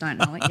and I just don't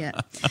know it yet.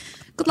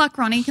 Good luck,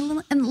 Ronnie.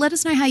 And let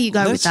us know how you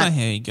go with that. Let us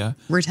know how you go.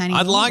 Retaining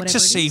I'd wall, like to whatever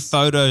it see is.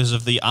 photos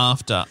of the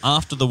after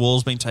the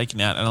wall's been taken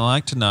out, and I'd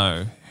like to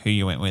know who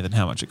you went with and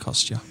how much it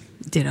cost you.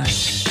 Ditto.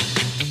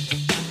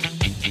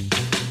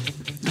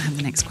 I have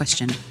the next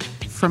question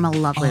from a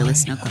lovely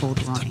listener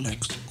called Ronnie.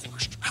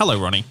 Hello,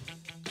 Ronnie.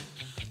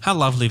 How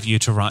lovely of you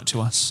to write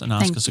to us and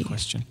ask Thank us a you.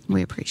 question.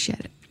 We appreciate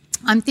it.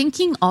 I'm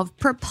thinking of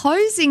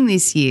proposing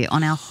this year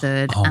on our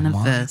third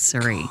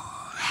anniversary.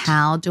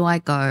 How do I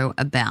go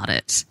about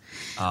it?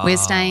 We're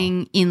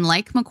staying in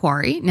Lake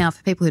Macquarie. Now,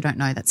 for people who don't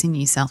know, that's in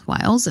New South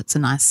Wales. It's a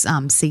nice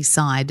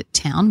seaside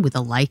town with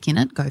a lake in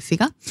it, go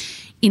figure,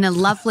 in a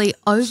lovely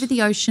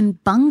over-the-ocean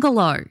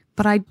bungalow.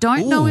 But I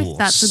don't know if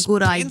that's a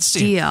good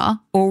expensive. idea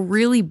or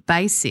really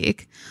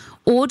basic,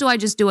 or do I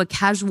just do a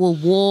casual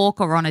walk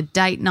or on a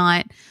date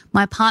night?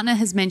 My partner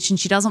has mentioned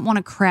she doesn't want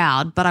a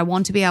crowd, but I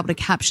want to be able to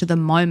capture the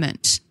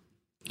moment.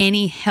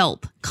 Any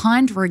help?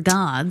 Kind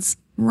regards,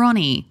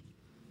 Ronnie.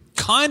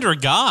 Kind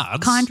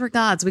regards. Kind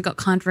regards. We got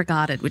kind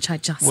regarded, which I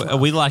just Are love.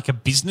 we like a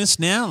business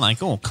now? Like,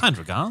 kind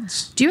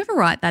regards? Do you ever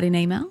write that in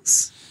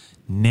emails?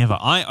 Never.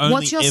 I only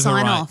What's your ever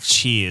sign write off?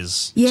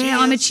 cheers. Yeah,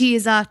 Cheers. I'm a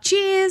cheerser.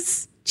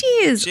 Cheers.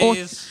 Cheers. Or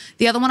Cheers.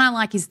 the other one I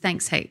like is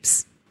thanks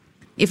heaps.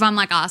 If I'm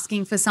like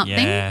asking for something.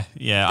 Yeah.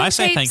 I Thanks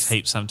say heaps. thanks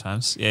heaps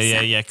sometimes.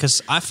 Yeah.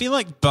 Because I feel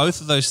like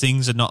both of those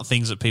things are not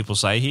things that people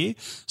say here.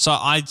 So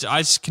I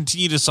just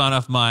continue to sign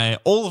off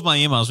all of my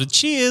emails with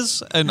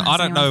cheers, and I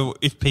don't know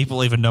if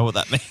people even know what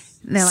that means.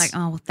 They're like,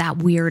 oh, that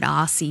weird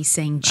Aussie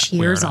saying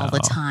cheers all the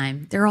weirdo.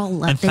 time. They're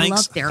all And they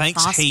love their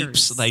thanks Fosters.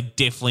 heaps. They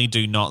definitely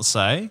do not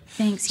say.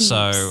 Thanks heaps.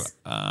 So,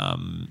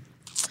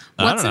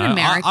 What's an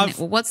American?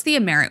 I've- What's the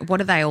American? What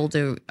do they all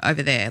do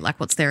over there? Like,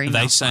 what's their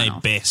email? They say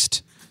sign-off?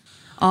 best.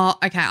 Oh,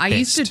 okay. I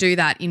used to best. do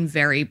that in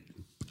very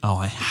Oh,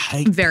 I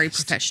hate very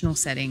best. professional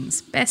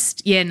settings.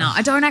 Best. Yeah, no,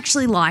 I don't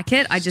actually like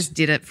it. I just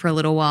did it for a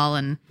little while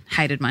and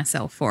hated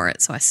myself for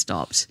it, so I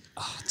stopped.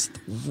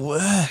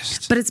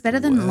 Worst. But it's better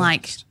than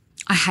like,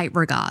 I hate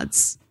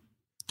regards.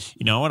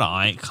 You know what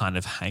I kind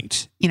of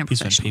hate In a is when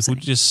professional people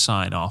setting. just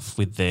sign off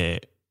with their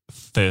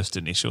first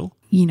initial.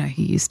 You know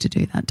who used to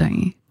do that, don't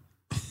you?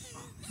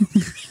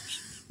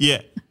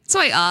 Yeah.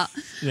 Sweetheart.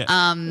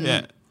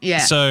 Yeah. Yeah.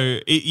 So,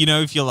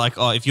 if you're like,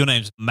 if your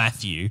name's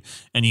Matthew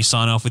and you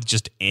sign off with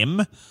just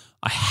M,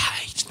 I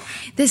hate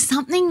that. There's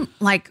something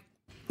like,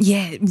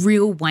 yeah,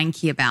 real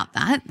wanky about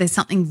that. There's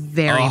something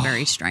very,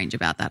 very strange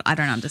about that. I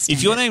don't understand.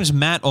 If your it. name's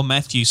Matt or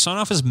Matthew, sign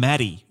off as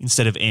Maddie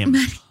instead of M.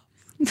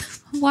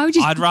 Why would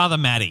you? I'd rather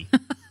Maddie.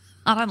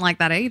 I don't like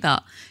that either.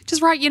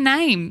 Just write your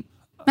name,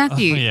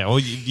 Matthew. Yeah, well,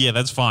 yeah,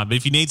 that's fine. But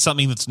if you need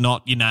something that's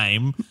not your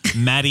name,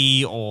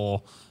 Maddie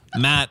or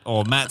Matt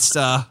or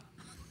Matster,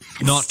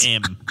 not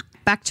M.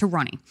 Back to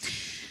Ronnie.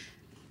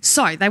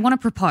 So they want to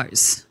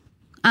propose.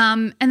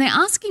 And they're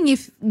asking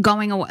if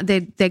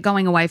they're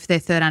going away for their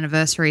third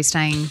anniversary,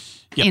 staying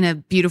in a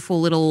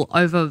beautiful little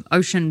over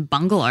ocean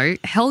bungalow.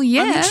 Hell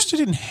yeah. I'm interested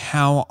in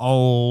how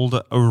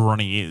old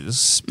Ronnie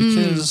is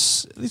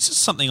because this is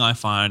something I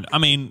find. I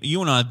mean,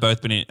 you and I have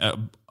both been in.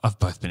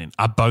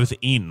 Are both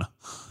in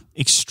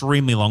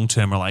extremely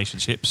long-term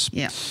relationships.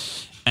 Yeah.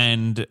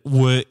 And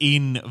were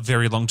in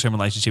very long-term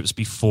relationships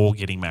before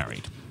getting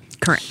married.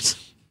 Correct.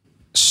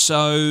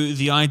 So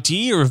the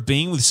idea of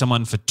being with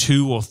someone for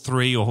 2 or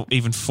 3 or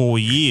even 4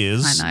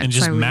 years I know, and it's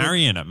just so weird.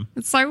 marrying them,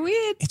 It's so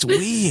weird. it's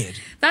weird.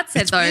 That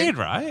said, It's though, weird,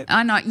 right?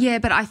 I know, yeah,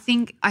 but I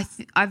think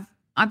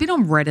I've been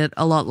on Reddit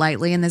a lot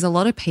lately, and there's a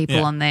lot of people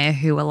Yeah. on there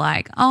who are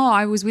like, "Oh,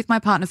 I was with my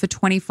partner for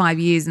 25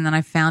 years, and then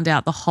I found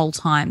out the whole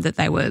time that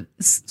they were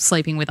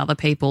sleeping with other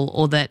people,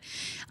 or that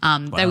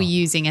they were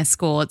using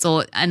escorts."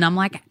 And I'm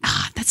like,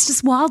 that's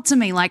just wild to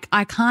me. Like,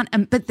 I can't.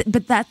 But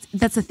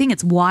that's the thing.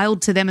 It's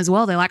wild to them as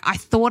well. They're like, I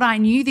thought I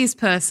knew this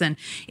person.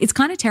 It's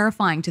kind of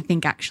terrifying to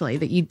think actually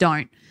that you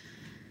don't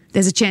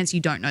there's a chance you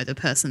don't know the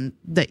person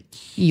that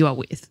you are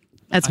with.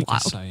 That's I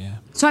wild. guess so, yeah.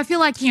 So I feel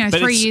like,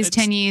 3 years,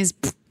 10 years,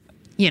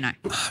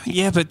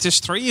 Yeah, but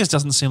just 3 years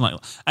doesn't seem like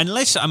 –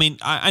 unless – I mean,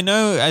 I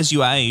know as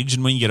you age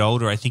and when you get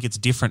older, I think it's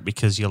different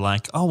because you're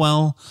like, oh,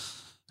 well,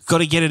 got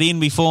to get it in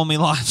before my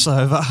life's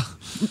over.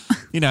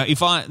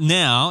 If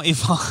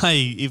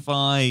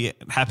I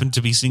happen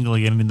to be single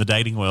again in the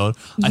dating world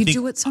 – you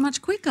do it so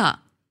much quicker.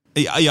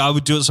 Yeah, I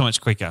would do it so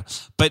much quicker.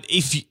 But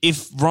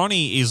if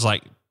Ronnie is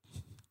like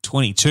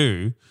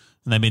 22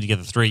 and they've been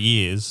together 3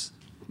 years,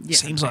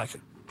 seems like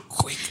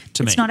quick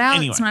to me.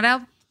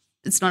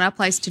 It's not our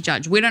place to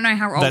judge. We don't know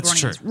how old That's Ronnie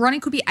true. is. Ronnie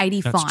could be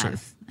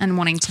 85 and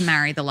wanting to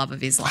marry the love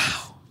of his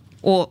life. Wow.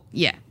 Or,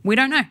 we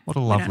don't know. What a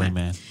lovely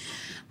man.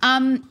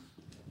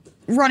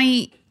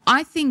 Ronnie,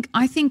 I think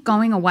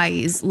going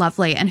away is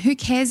lovely. And who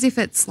cares if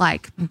it's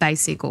like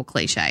basic or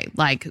cliche?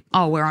 Like,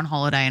 oh, we're on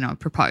holiday and I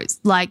propose.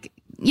 Like,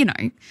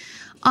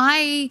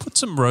 Put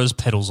some rose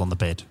petals on the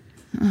bed.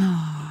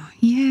 Oh,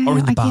 yeah. Or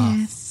in the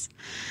bath.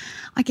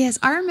 I guess.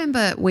 I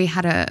remember we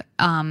had a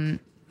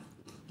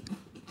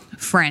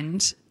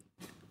friend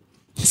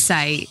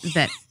say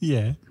that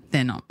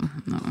they're not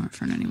my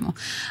friend anymore,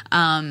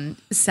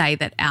 say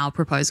that our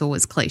proposal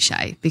was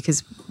cliche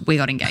because we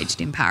got engaged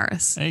in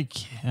Paris.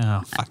 Okay.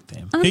 Oh, fuck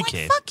them. And Who I'm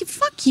cares? Like,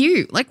 fuck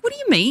you. Like, what do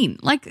you mean?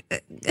 Like,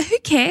 who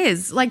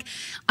cares? Like,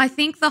 I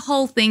think the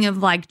whole thing of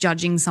like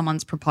judging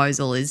someone's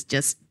proposal is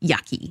just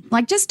yucky.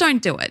 Like, just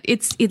don't do it.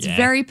 It's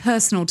very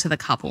personal to the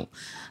couple.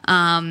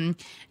 And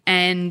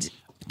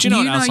do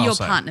you know your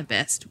partner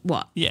best.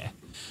 What? Yeah.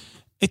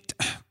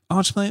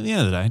 Ultimately, at the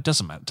end of the day, it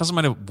doesn't matter. It doesn't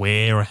matter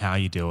where or how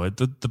you do it.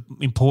 The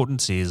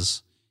importance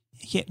is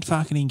get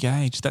fucking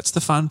engaged. That's the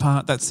fun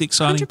part. That's the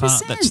exciting 100%.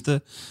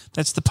 part.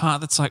 That's the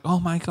part that's like, oh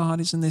my God,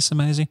 isn't this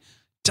amazing?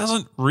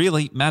 Doesn't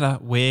really matter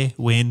where,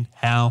 when,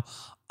 how.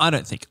 I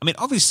don't think. I mean,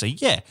 obviously,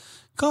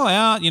 go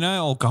out,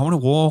 or go on a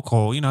walk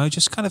or,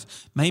 just kind of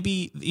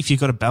maybe if you've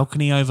got a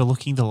balcony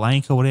overlooking the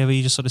lake or whatever,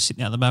 you're just sort of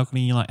sitting out on the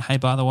balcony and you're like, hey,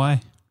 by the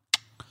way,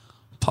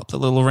 pop the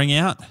little ring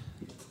out.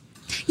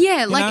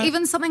 Yeah,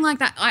 even something like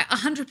that,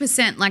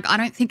 100%. Like, I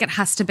don't think it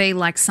has to be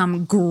like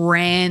some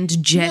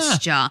grand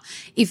gesture. Yeah.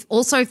 If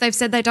they've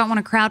said they don't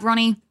want a crowd,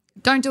 Ronnie,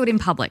 don't do it in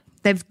public.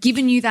 They've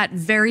given you that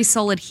very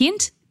solid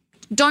hint.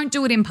 Don't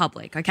do it in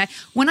public, okay?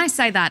 When I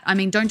say that, I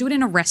mean don't do it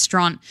in a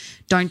restaurant.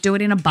 Don't do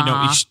it in a bar.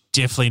 What you should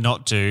definitely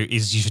not do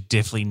is you should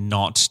definitely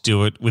not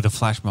do it with a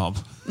flash mob.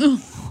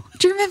 Oh,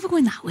 do you remember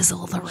when that was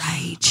all the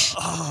rage?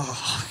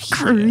 Oh,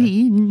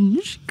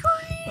 cringe.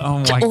 Oh,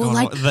 my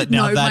God.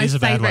 That is a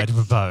bad way to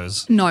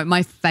propose. No,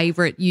 my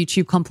favourite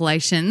YouTube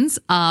compilations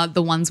are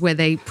the ones where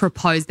they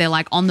propose. They're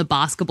like on the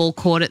basketball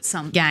court at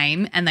some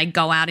game and they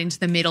go out into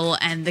the middle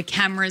and the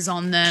camera's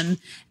on them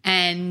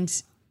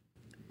and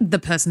the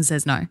person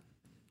says no.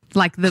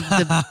 Like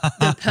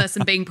the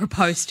person being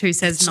proposed to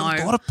says no.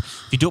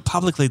 If you do it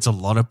publicly, it's a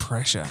lot of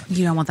pressure.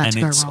 You don't want that to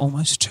go wrong. And it's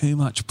almost too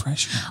much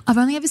pressure. I've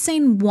only ever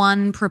seen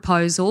one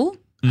proposal,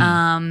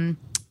 and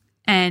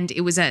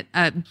it was at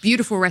a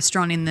beautiful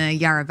restaurant in the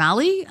Yarra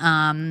Valley.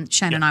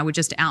 Shane and I were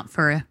just out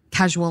for a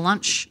casual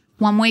lunch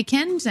one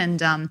weekend,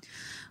 and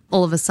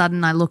all of a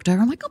sudden I looked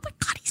over. I'm like, oh my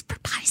God, he's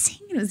proposing.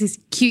 And it was this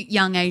cute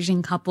young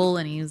Asian couple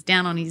and he was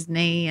down on his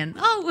knee and,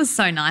 it was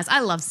so nice. I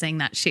love seeing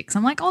that shit because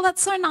I'm like, oh,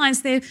 that's so nice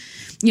there.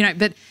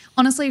 But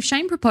honestly, if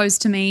Shane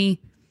proposed to me,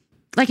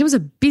 like it was a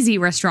busy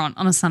restaurant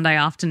on a Sunday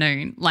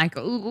afternoon, like,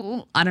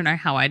 ooh, I don't know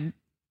how I'd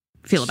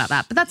feel about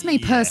that. But that's me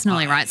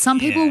personally, right? Some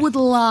people would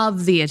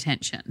love the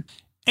attention.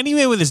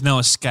 Anywhere where there's no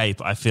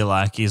escape, I feel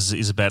like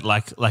is about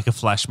like a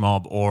flash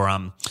mob or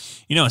a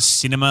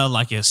cinema,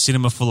 like a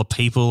cinema full of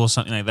people or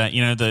something like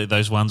that.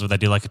 Those ones where they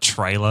do like a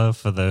trailer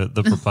for the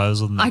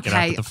proposal and they get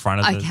up at the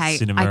front of the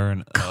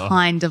cinema.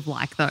 Kind of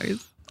like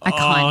those. I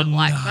kind of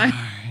like those.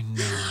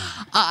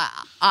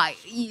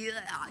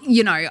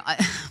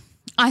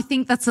 I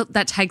think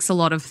that takes a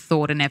lot of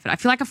thought and effort. I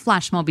feel like a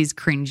flash mob is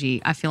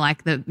cringy. I feel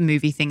like the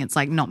movie thing, it's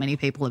like not many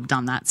people have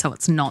done that, so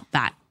it's not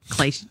that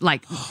cliche.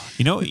 Like,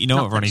 you know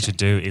what Ronnie should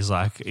do is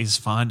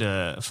find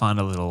a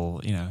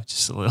little,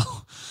 just a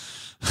little,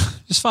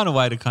 just find a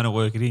way to kind of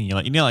work it in.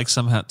 Like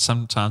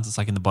sometimes it's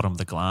like in the bottom of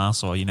the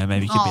glass, or maybe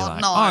you could be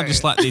like,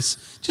 just like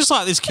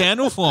this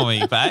candle for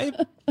me, babe.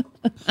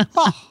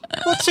 Oh,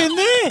 what's in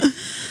there?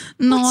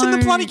 What's in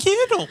the bloody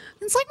candle?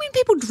 It's like when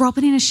people drop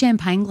it in a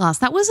champagne glass.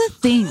 That was a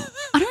thing.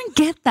 I don't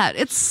get that.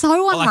 It's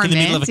so unromantic. Like in the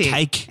middle of a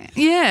cake.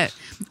 Yeah.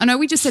 I know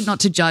we just said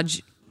not to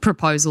judge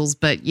proposals,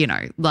 but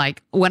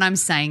like when I'm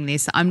saying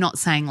this, I'm not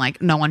saying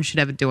like no one should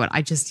ever do it.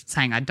 I just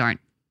saying I don't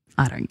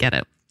get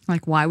it.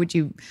 Like, why would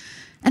you?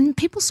 And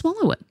people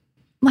swallow it.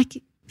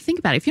 Like, think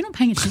about it. If you're not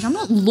paying attention, I'm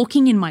not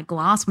looking in my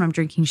glass when I'm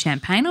drinking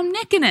champagne. I'm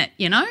necking it,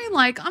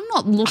 Like, I'm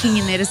not looking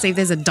in there to see if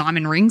there's a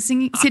diamond ring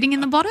sitting in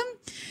the bottom.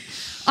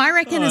 I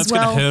reckon as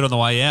well. It's going to hurt on the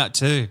way out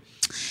too.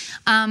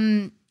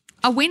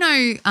 We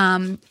know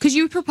because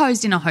you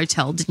proposed in a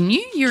hotel, didn't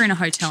you? You were in a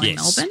hotel in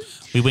Melbourne.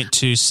 We went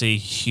to see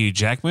Hugh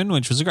Jackman,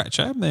 which was a great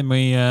show. Then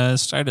we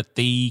stayed at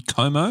the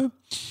Como,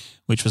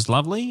 which was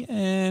lovely,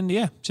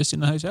 and just in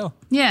the hotel.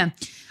 Yeah.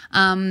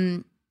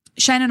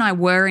 Shane and I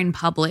were in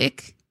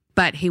public,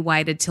 but he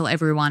waited till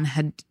everyone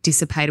had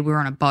dissipated. We were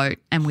on a boat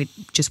and we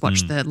just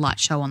watched the light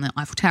show on the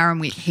Eiffel Tower,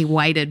 and he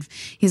waited.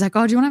 He's like,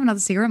 "Oh, do you want to have another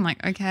cigarette?" I'm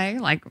like, "Okay,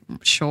 like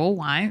sure,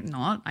 why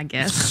not? I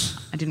guess."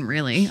 I didn't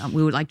really.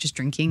 We were like just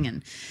drinking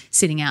and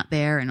sitting out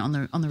there and on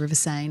the River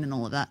Seine and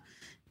all of that.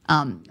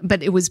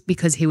 But it was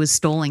because he was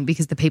stalling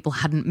because the people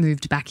hadn't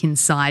moved back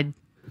inside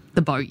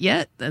the boat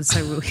yet, and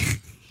so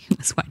he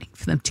was waiting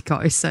for them to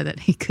go so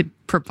that he could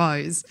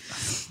propose.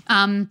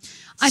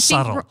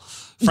 Subtle.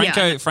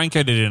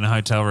 Franco did it in a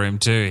hotel room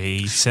too.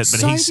 He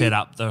set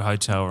up the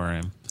hotel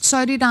room.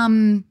 So did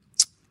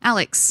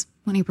Alex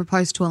when he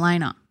proposed to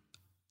Elena.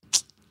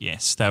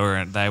 Yes, they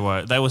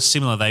were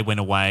similar. They went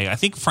away. I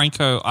think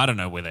Franco. I don't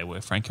know where they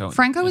were. Franco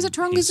was at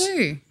Taronga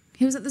Zoo.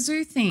 He was at the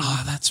zoo thing.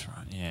 Oh, that's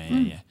right.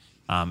 Yeah.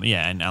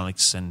 And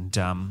Alex and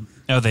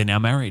they're now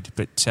married,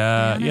 but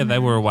they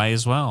were away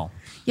as well.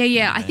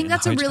 Yeah. I think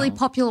that's a really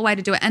popular way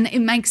to do it, and it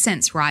makes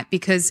sense, right?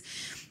 Because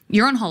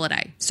you're on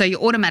holiday, so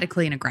you're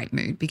automatically in a great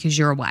mood because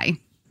you're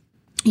away.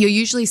 You're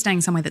usually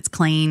staying somewhere that's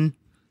clean,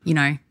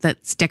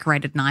 that's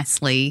decorated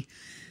nicely,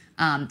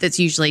 that's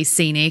usually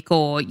scenic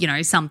or,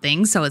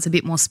 something. So it's a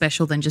bit more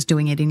special than just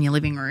doing it in your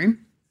living room.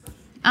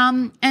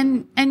 And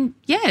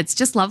it's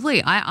just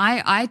lovely.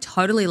 I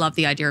totally love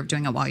the idea of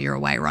doing it while you're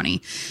away,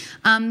 Ronnie.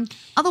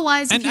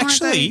 Otherwise, and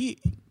actually,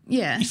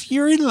 if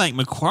you're in Lake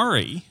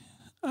Macquarie,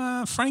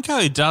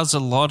 Franco does a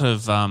lot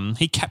of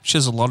he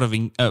captures a lot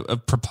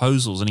of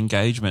proposals and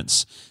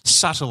engagements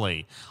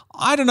subtly.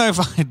 I don't know if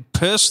I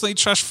personally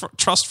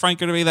trust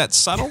Franco to be that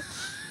subtle,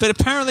 but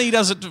apparently he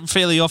does it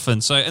fairly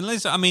often. So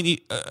unless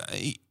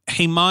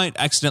he might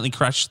accidentally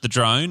crash the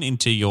drone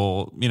into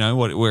your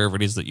wherever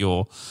it is that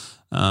you're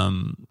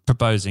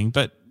proposing,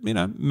 but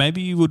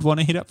maybe you would want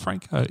to hit up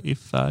Franco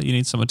if you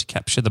need someone to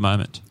capture the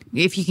moment.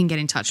 If you can get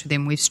in touch with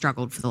him, we've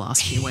struggled for the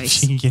last few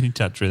weeks. You can get in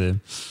touch with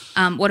him.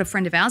 What a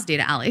friend of ours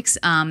did, Alex,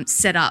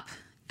 set up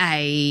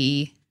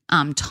a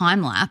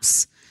time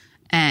lapse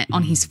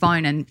on his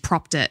phone and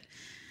propped it.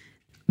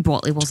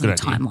 Well, it wasn't a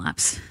time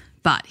lapse,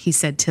 but he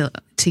said to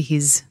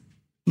his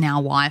now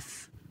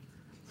wife,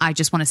 "I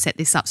just want to set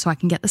this up so I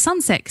can get the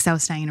sunset," because I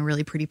was staying in a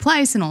really pretty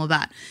place and all of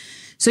that.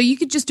 So you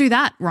could just do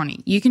that, Ronnie.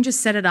 You can just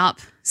set it up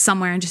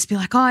somewhere and just be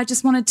like, "Oh, I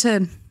just wanted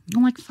to,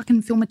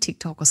 fucking film a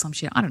TikTok or some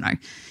shit." I don't know.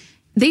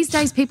 These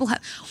days people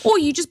have, or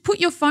you just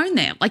put your phone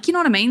there. Like, you know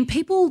what I mean?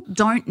 People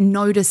don't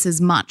notice as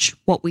much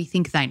what we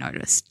think they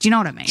notice. Do you know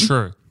what I mean?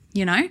 True.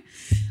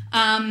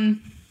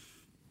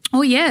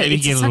 Oh, yeah. Maybe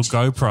get a little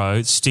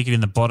GoPro, stick it in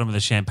the bottom of the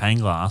champagne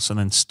glass and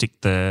then stick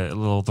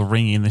the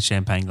ring in the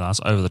champagne glass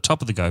over the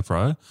top of the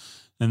GoPro,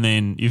 and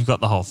then you've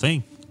got the whole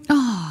thing.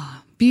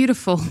 Oh,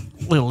 beautiful.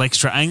 Little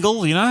extra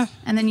angle,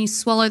 And then you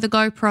swallow the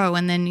GoPro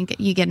and then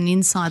you get an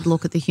inside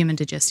look at the human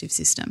digestive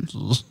system.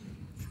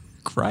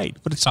 Great.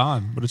 What a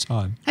time.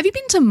 Have you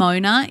been to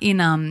Mona in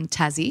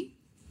Tassie?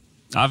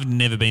 I've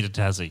never been to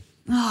Tassie.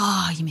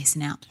 Oh, you're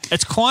missing out.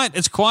 It's quite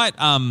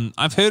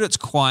I've heard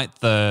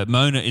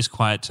Mona is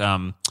quite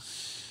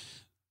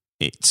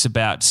it's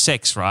about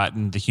sex, right?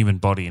 And the human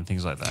body and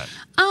things like that.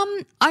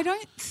 I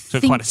don't so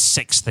think quite a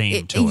sex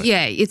theme to it.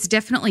 Yeah, it's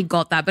definitely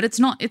got that, but it's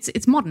not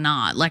it's modern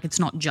art. Like, it's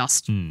not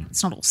just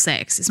it's not all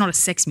sex. It's not a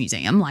sex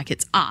museum, like,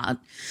 it's art.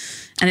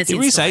 And it's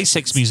there is a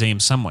sex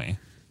museum somewhere.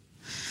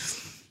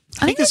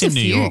 I think it's in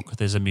New York.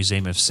 There's a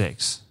museum of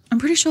sex. I'm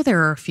pretty sure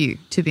there are a few,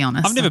 to be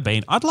honest. I've never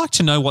been. I'd like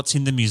to know what's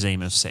in the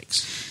museum of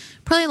sex.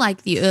 Probably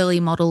like the early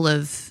model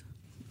of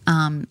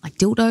like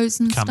dildos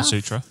and Kama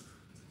stuff. Sutra.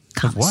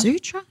 Kama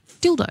Sutra?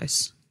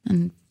 Dildos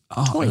and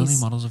toys. Early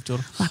models of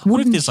dildos. Like,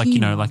 what if there's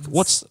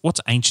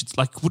what's ancient?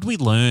 Like, would we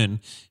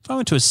learn, if I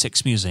went to a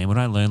sex museum, would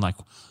I learn like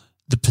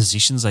the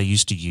positions they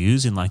used to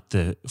use in like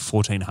the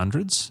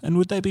 1400s? And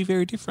would they be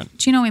very different?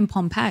 Do you know in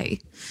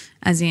Pompeii,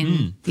 as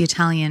in the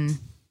Italian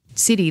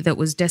city that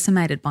was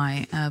decimated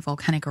by a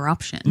volcanic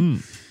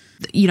eruption,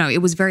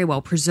 it was very well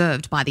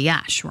preserved by the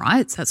ash,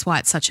 right? So that's why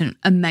it's such an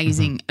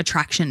amazing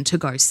attraction to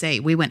go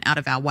see. We went out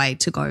of our way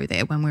to go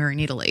there when we were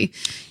in Italy.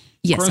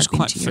 Yes, I've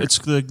been to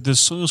Europe. The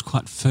soil's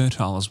quite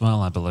fertile as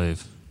well, I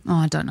believe. Oh,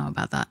 I don't know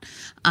about that.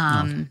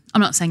 I'm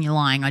not saying you're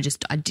lying. I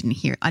didn't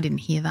hear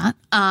that.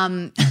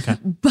 Okay.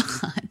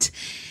 But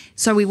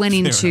so we went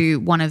into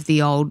one of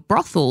the old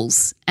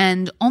brothels,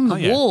 and on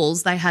the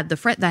walls they had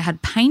they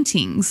had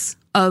paintings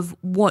of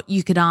what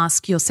you could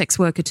ask your sex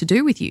worker to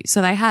do with you.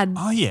 So they had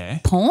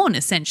porn,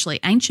 essentially,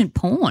 ancient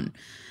porn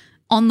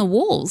on the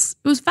walls.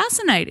 It was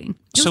fascinating.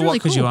 So what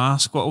could you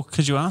ask? What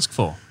could you ask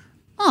for?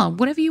 Oh,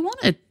 whatever you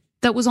wanted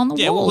that was on the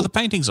wall. Yeah, what were the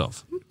paintings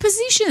of?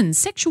 Positions,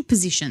 sexual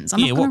positions.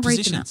 I'm not going to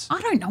read them out. I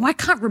don't know. I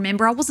can't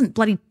remember. I wasn't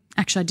bloody –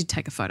 actually, I did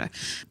take a photo.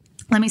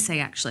 Let me see,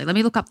 actually. Let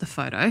me look up the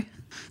photo.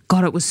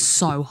 God, it was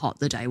so hot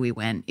the day we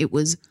went. It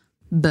was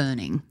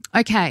burning.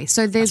 Okay,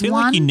 so there's I feel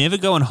one. Like you never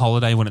go on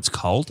holiday when it's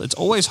cold. It's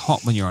always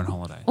hot when you're on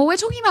holiday. Well, we're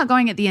talking about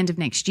going at the end of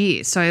next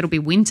year, so it'll be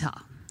winter.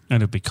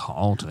 And it'll be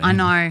cold then. I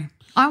know.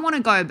 I want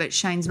to go, but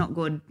Shane's not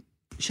good.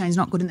 Shane's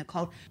not good in the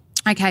cold.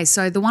 Okay,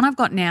 so the one I've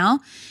got now,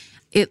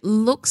 it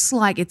looks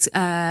like it's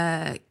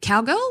a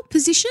cowgirl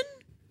position.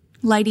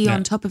 lady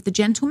on top of the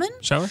gentleman.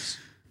 Show us.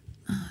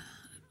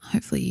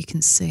 Hopefully you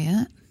can see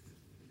it.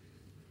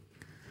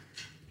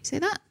 See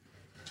that?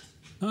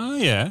 Oh,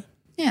 yeah.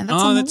 Yeah,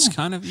 that's on the wall.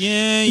 Kind of,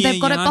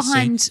 They've got it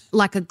behind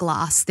like a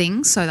glass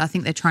thing, so I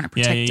think they're trying to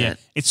protect it.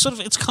 It's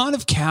kind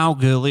of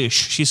cowgirlish.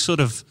 She's sort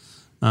of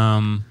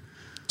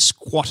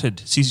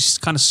squatted. She's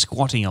kind of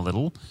squatting a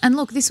little. And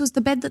look, this was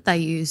the bed that they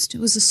used. It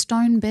was a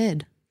stone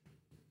bed.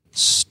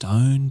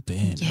 Stone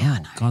bed. Yeah, I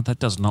know. God, that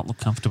does not look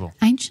comfortable.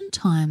 Ancient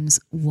times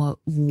were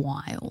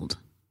wild.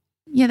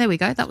 Yeah, there we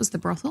go. That was the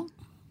brothel.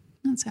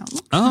 That's how it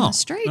looked on the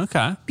street.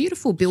 Okay.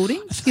 Beautiful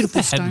building.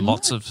 Beautiful stone. They had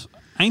lots of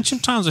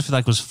ancient times. I feel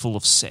like was full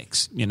of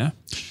sex. You know.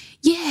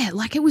 Yeah,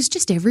 like it was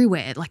just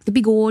everywhere. Like the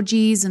big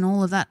orgies and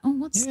all of that. Oh,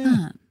 what's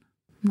that? I'm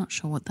not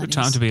sure what that is.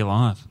 Good time to be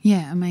alive.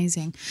 Yeah,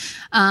 amazing.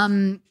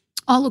 Oh,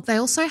 look, they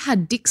also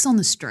had dicks on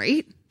the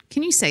street.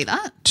 Can you see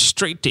that?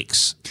 Street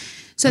dicks.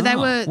 So they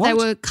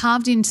were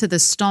carved into the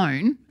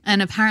stone,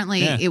 and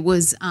apparently it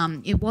was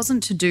it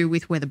wasn't to do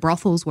with where the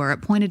brothels were.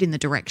 It pointed in the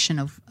direction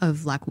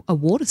of like a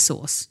water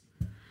source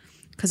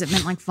because it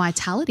meant like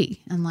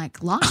vitality and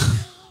like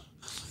life.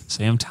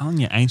 See, I'm telling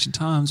you, ancient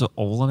times are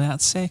all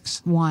about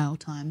sex.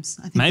 Wild times.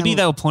 I think maybe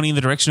they were pointing in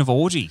the direction of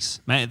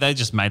orgies. They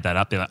just made that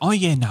up. They're like, oh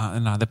yeah,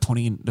 no, they're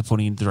pointing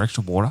in the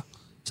direction of water.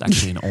 It's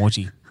actually an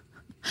orgy.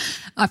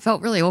 I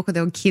felt really awkward.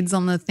 There were kids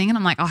on the thing, and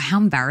I'm like, oh, how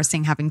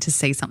embarrassing having to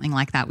see something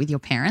like that with your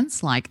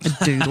parents, like a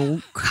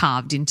doodle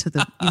carved into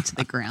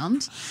the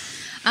ground.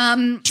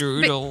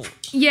 Doodle.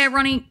 Yeah,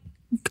 Ronnie,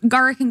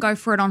 go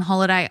for it on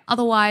holiday.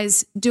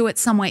 Otherwise, do it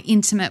somewhere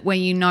intimate where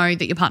you know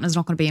that your partner's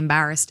not going to be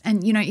embarrassed.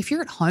 And, you know, if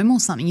you're at home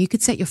or something, you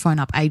could set your phone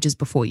up ages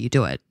before you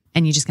do it,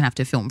 and you're just going to have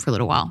to film for a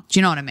little while. Do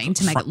you know what I mean?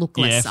 To make it look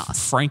less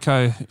sus.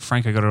 Franco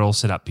got it all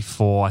set up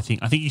before. I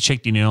think he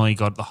checked in early,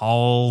 got the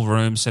whole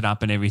room set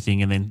up and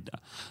everything, and then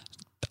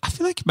I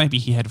feel like maybe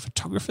he had a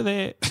photographer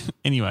there.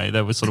 Anyway,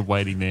 they were sort of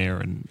waiting there,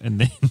 and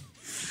then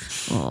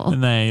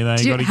and they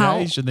got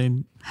engaged.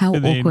 How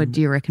awkward do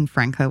you reckon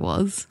Franco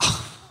was?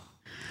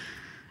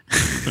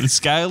 On a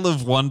scale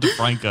of 1 to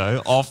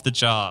Franco, off the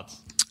charts.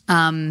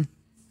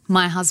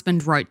 My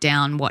husband wrote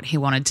down what he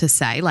wanted to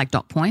say, like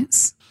dot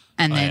points,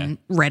 and then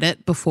read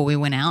it before we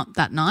went out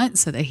that night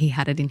so that he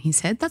had it in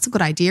his head. That's a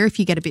good idea if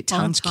you get a bit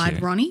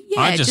tongue-tied, Ronnie.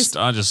 Yeah, I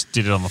just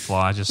did it on the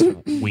fly. I just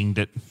winged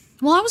it.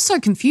 Well, I was so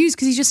confused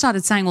because he just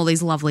started saying all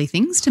these lovely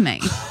things to me.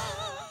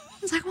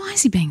 I was like, why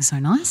is he being so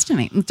nice to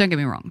me? Don't get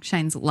me wrong,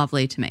 Shane's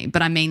lovely to me,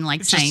 but I mean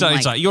like saying so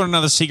it's like, you want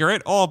another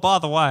cigarette? Oh, by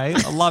the way,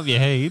 I love you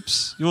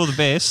heaps. You're the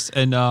best,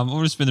 and I'm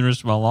going to spend the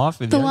rest of my life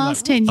with you. The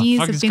last 10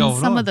 years have been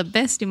some of the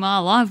best in my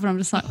life, and I'm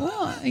just like,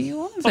 what are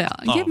you on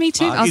about? Get me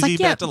too. I was like, is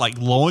he about to like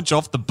launch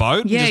off the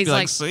boat? Yeah, and just he's be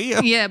like, see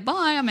ya? Yeah,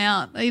 bye, I'm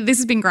out. This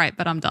has been great,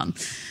 but I'm done.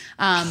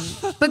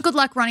 But good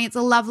luck, Ronnie. It's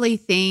a lovely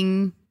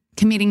thing,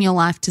 committing your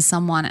life to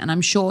someone, and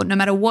I'm sure no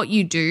matter what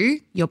you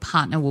do, your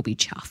partner will be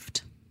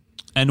chuffed.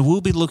 And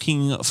we'll be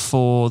looking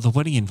for the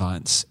wedding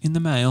invites in the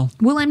mail.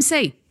 We'll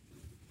MC.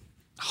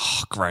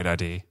 Oh, great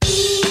idea.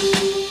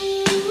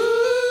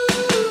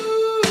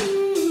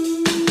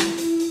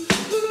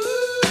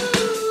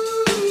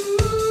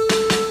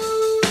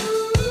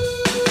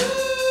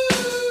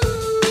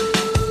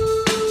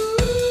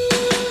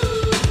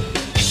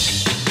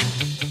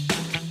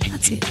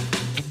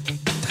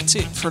 That's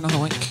it for another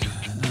week.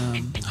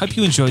 Hope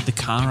you enjoyed the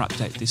car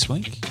update this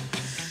week.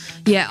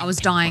 Yeah, I was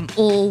dying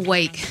all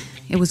week.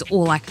 It was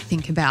all I could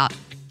think about.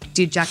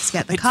 Did Jax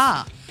get the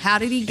car? How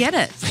did he get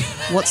it?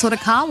 What sort of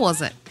car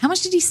was it? How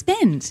much did he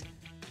spend?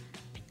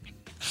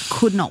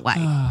 Could not wait.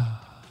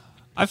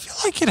 I feel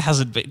like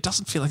it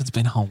doesn't feel like it's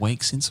been a whole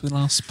week since we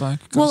last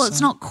spoke. Well,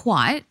 it's not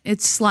quite.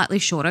 It's slightly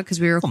shorter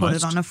because we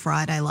recorded on a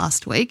Friday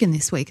last week, and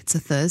this week it's a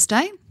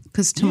Thursday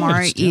because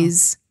tomorrow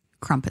is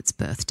Crumpet's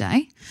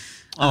birthday.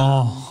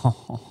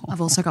 I've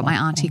also got my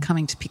auntie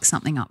coming to pick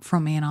something up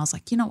from me, and I was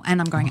like,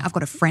 and I've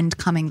got a friend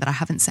coming that I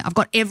haven't seen. I've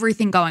got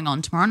everything going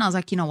on tomorrow, and I was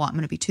like, you know what, I'm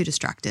going to be too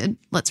distracted.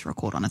 Let's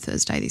record on a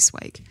Thursday this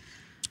week.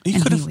 We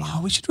should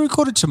have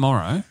recorded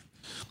tomorrow,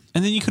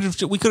 and then we could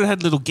have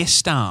had little guest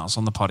stars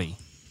on the potty.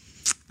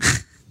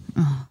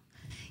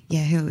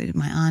 Yeah,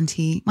 my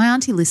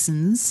auntie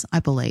listens,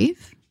 I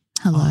believe.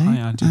 Hello,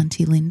 hi,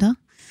 Auntie Linda.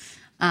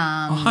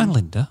 Hi,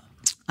 Linda.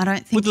 I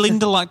don't think would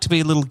Linda like to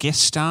be a little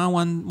guest star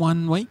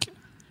one week?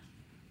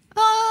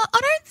 I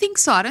don't think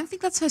so. I don't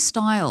think that's her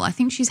style. I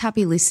think she's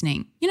happy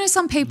listening.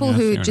 Some people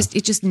it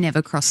just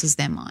never crosses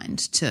their mind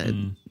to, I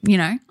don't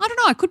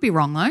know. I could be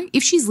wrong though.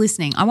 If she's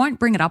listening, I won't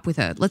bring it up with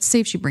her. Let's see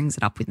if she brings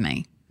it up with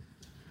me.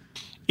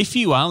 If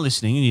you are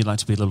listening and you'd like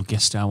to be a little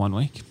guest star one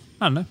week,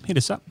 I don't know, hit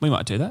us up. We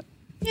might do that.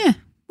 Yeah,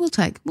 we'll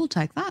take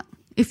that.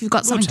 If you've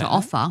got something to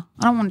offer,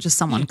 I don't want just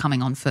someone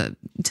coming on to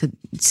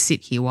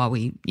sit here while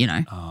we, do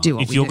what we do.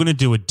 If you're going to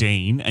do a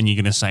Dean and you're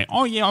going to say,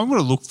 oh, yeah, I'm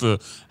going to look for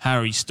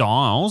Harry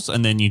Styles,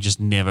 and then you just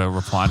never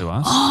reply to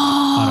us,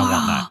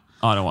 I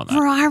don't want that.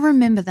 I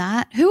remember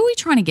that. Who are we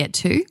trying to get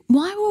to?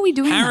 Why were we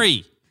doing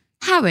that?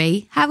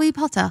 Harry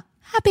Potter.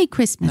 Happy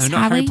Christmas, No,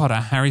 not Harry Potter,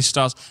 Harry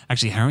Styles.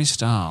 Actually, Harry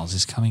Styles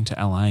is coming to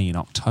LA in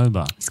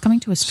October. He's coming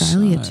to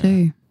Australia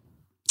too.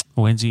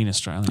 When's he in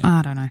Australia?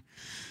 I don't know.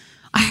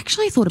 I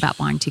actually thought about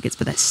buying tickets,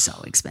 but they're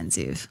so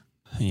expensive.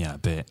 Yeah, I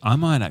bet. I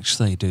might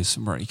actually do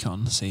some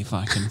recon, see if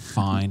I can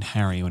find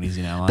Harry when he's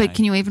in LA. But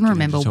can you even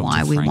remember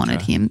why we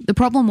wanted him? The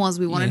problem was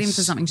we wanted him for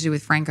Yes. something to do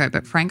with Franco,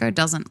 but Franco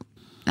doesn't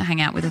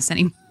hang out with us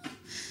anymore.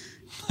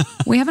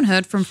 We haven't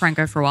heard from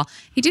Franco for a while.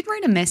 He did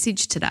read a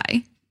message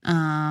today.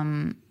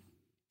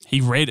 He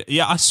read,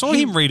 I saw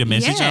him read a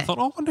message and I yeah. thought,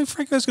 I wonder if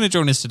Franco's going to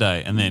join us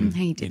today. And then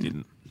He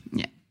didn't.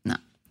 Yeah, no.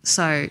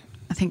 So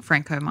I think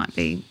Franco might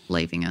be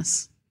leaving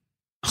us.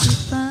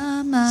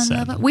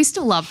 Sad. We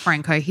still love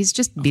Franco. He's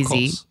just busy.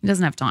 course. He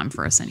doesn't have time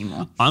for us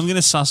anymore. I'm going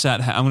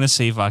to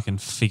see if I can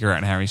figure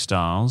out Harry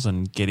Styles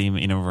and get him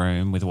in a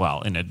room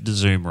in a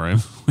Zoom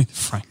room with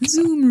Franco.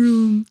 Zoom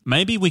room.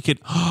 Maybe we could,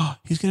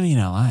 he's going to be in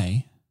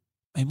LA.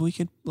 Maybe we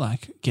could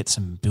get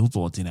some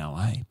billboards in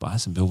LA, buy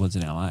some billboards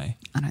in LA.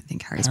 I don't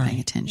think Harry's Harry, paying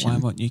attention. why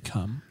won't you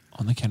come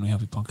on the Can We Help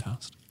You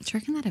podcast? Do you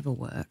reckon that ever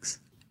works?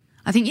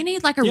 I think you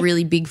need a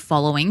really big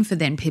following for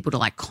then people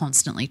to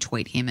constantly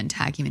tweet him and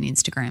tag him in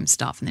Instagram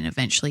stuff, and then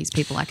eventually it's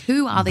people like,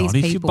 who are these Not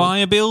people? if you buy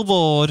a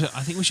billboard.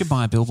 I think we should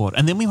buy a billboard.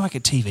 And then we might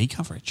get TV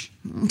coverage.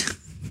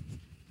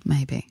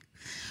 Maybe.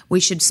 We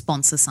should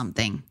sponsor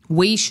something.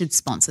 We should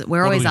sponsor. We're What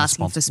are always we gonna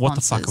asking for sponsor?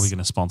 sponsors. What the fuck are we going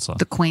to sponsor?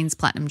 The Queen's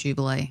Platinum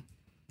Jubilee.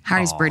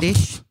 Harry's Oh,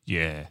 British.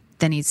 Yeah.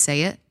 Then he'd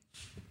see it.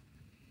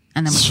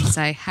 And then we can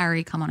say,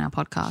 Harry, come on our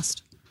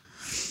podcast.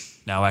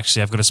 No,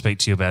 actually, I've got to speak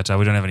to you about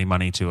we don't have any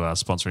money to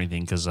sponsor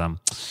anything because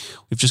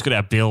we've just got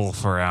our bill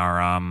for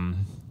our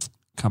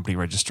company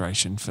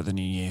registration for the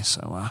new year.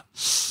 So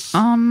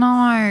Oh,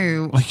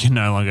 no. we can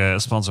no longer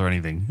sponsor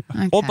anything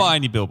or Okay. buy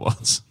any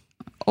billboards.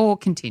 Or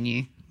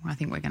continue. I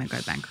think we're going to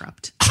go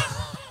bankrupt.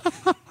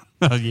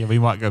 Yeah, we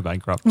might go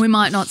bankrupt. We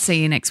might not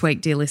see you next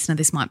week, dear listener.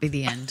 This might be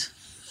the end.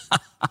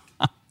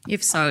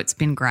 If so, it's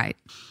been great.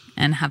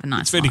 And have a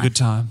nice It's been a life. good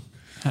time.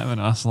 Have a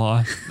nice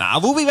life. Nah,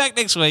 we'll be back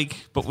next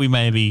week, but we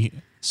may be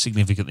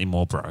significantly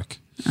more broke.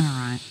 All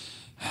right.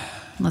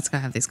 Let's go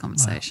have this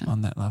conversation.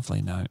 On that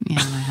lovely note. Yeah,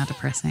 I know, how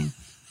depressing.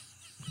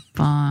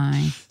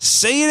 Bye.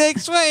 See you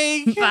next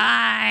week.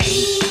 Bye.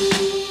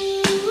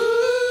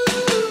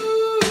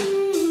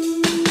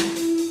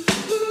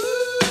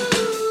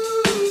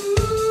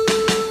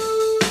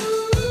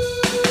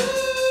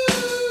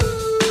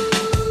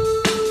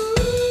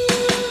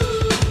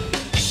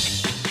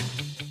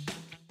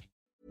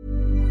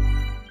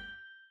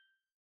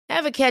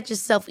 Ever catch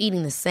yourself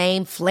eating the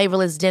same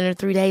flavorless dinner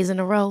 3 days in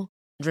a row?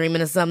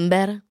 Dreaming of something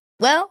better?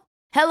 Well,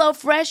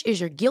 HelloFresh is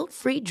your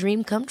guilt-free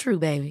dream come true,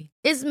 baby.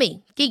 It's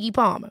me, Keke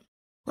Palmer.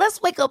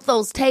 Let's wake up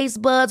those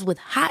taste buds with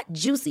hot,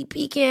 juicy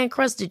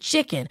pecan-crusted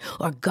chicken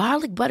or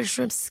garlic butter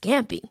shrimp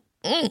scampi.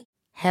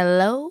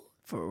 Hello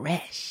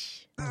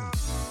Fresh.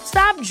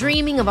 Stop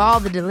dreaming of all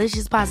the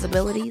delicious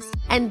possibilities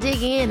and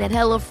dig in at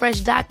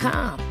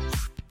HelloFresh.com.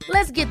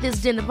 Let's get this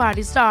dinner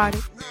party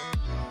started.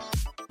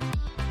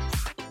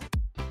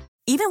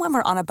 Even when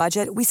we're on a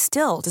budget, we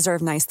still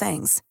deserve nice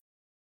things.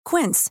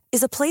 Quince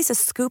is a place to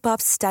scoop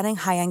up stunning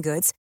high-end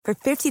goods for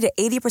 50 to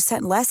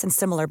 80% less than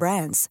similar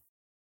brands.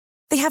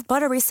 They have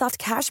buttery soft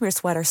cashmere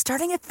sweaters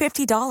starting at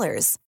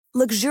 $50,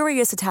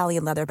 luxurious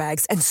Italian leather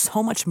bags, and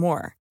so much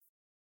more.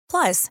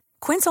 Plus,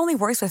 Quince only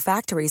works with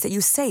factories that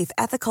use safe,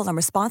 ethical, and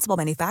responsible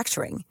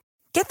manufacturing.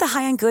 Get the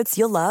high-end goods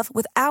you'll love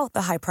without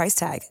the high price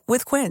tag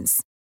with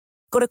Quince.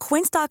 Go to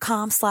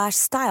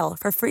quince.com/style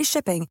for free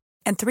shipping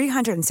and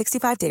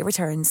 365-day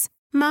returns.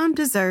 Mom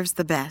deserves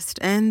the best,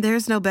 and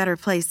there's no better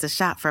place to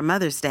shop for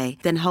Mother's Day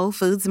than Whole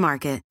Foods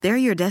Market. They're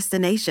your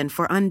destination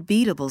for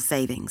unbeatable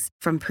savings,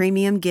 from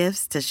premium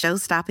gifts to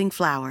show-stopping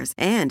flowers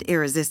and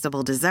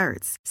irresistible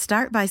desserts.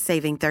 Start by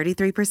saving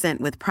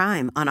 33% with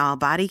Prime on all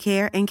body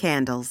care and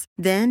candles.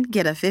 Then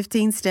get a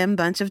 15-stem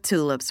bunch of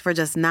tulips for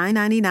just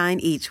 $9.99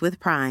 each with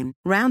Prime.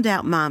 Round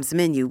out Mom's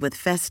menu with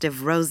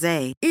festive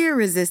rosé,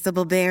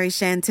 irresistible berry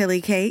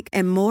chantilly cake,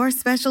 and more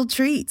special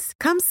treats.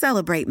 Come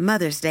celebrate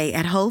Mother's Day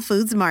at Whole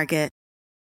Foods Market.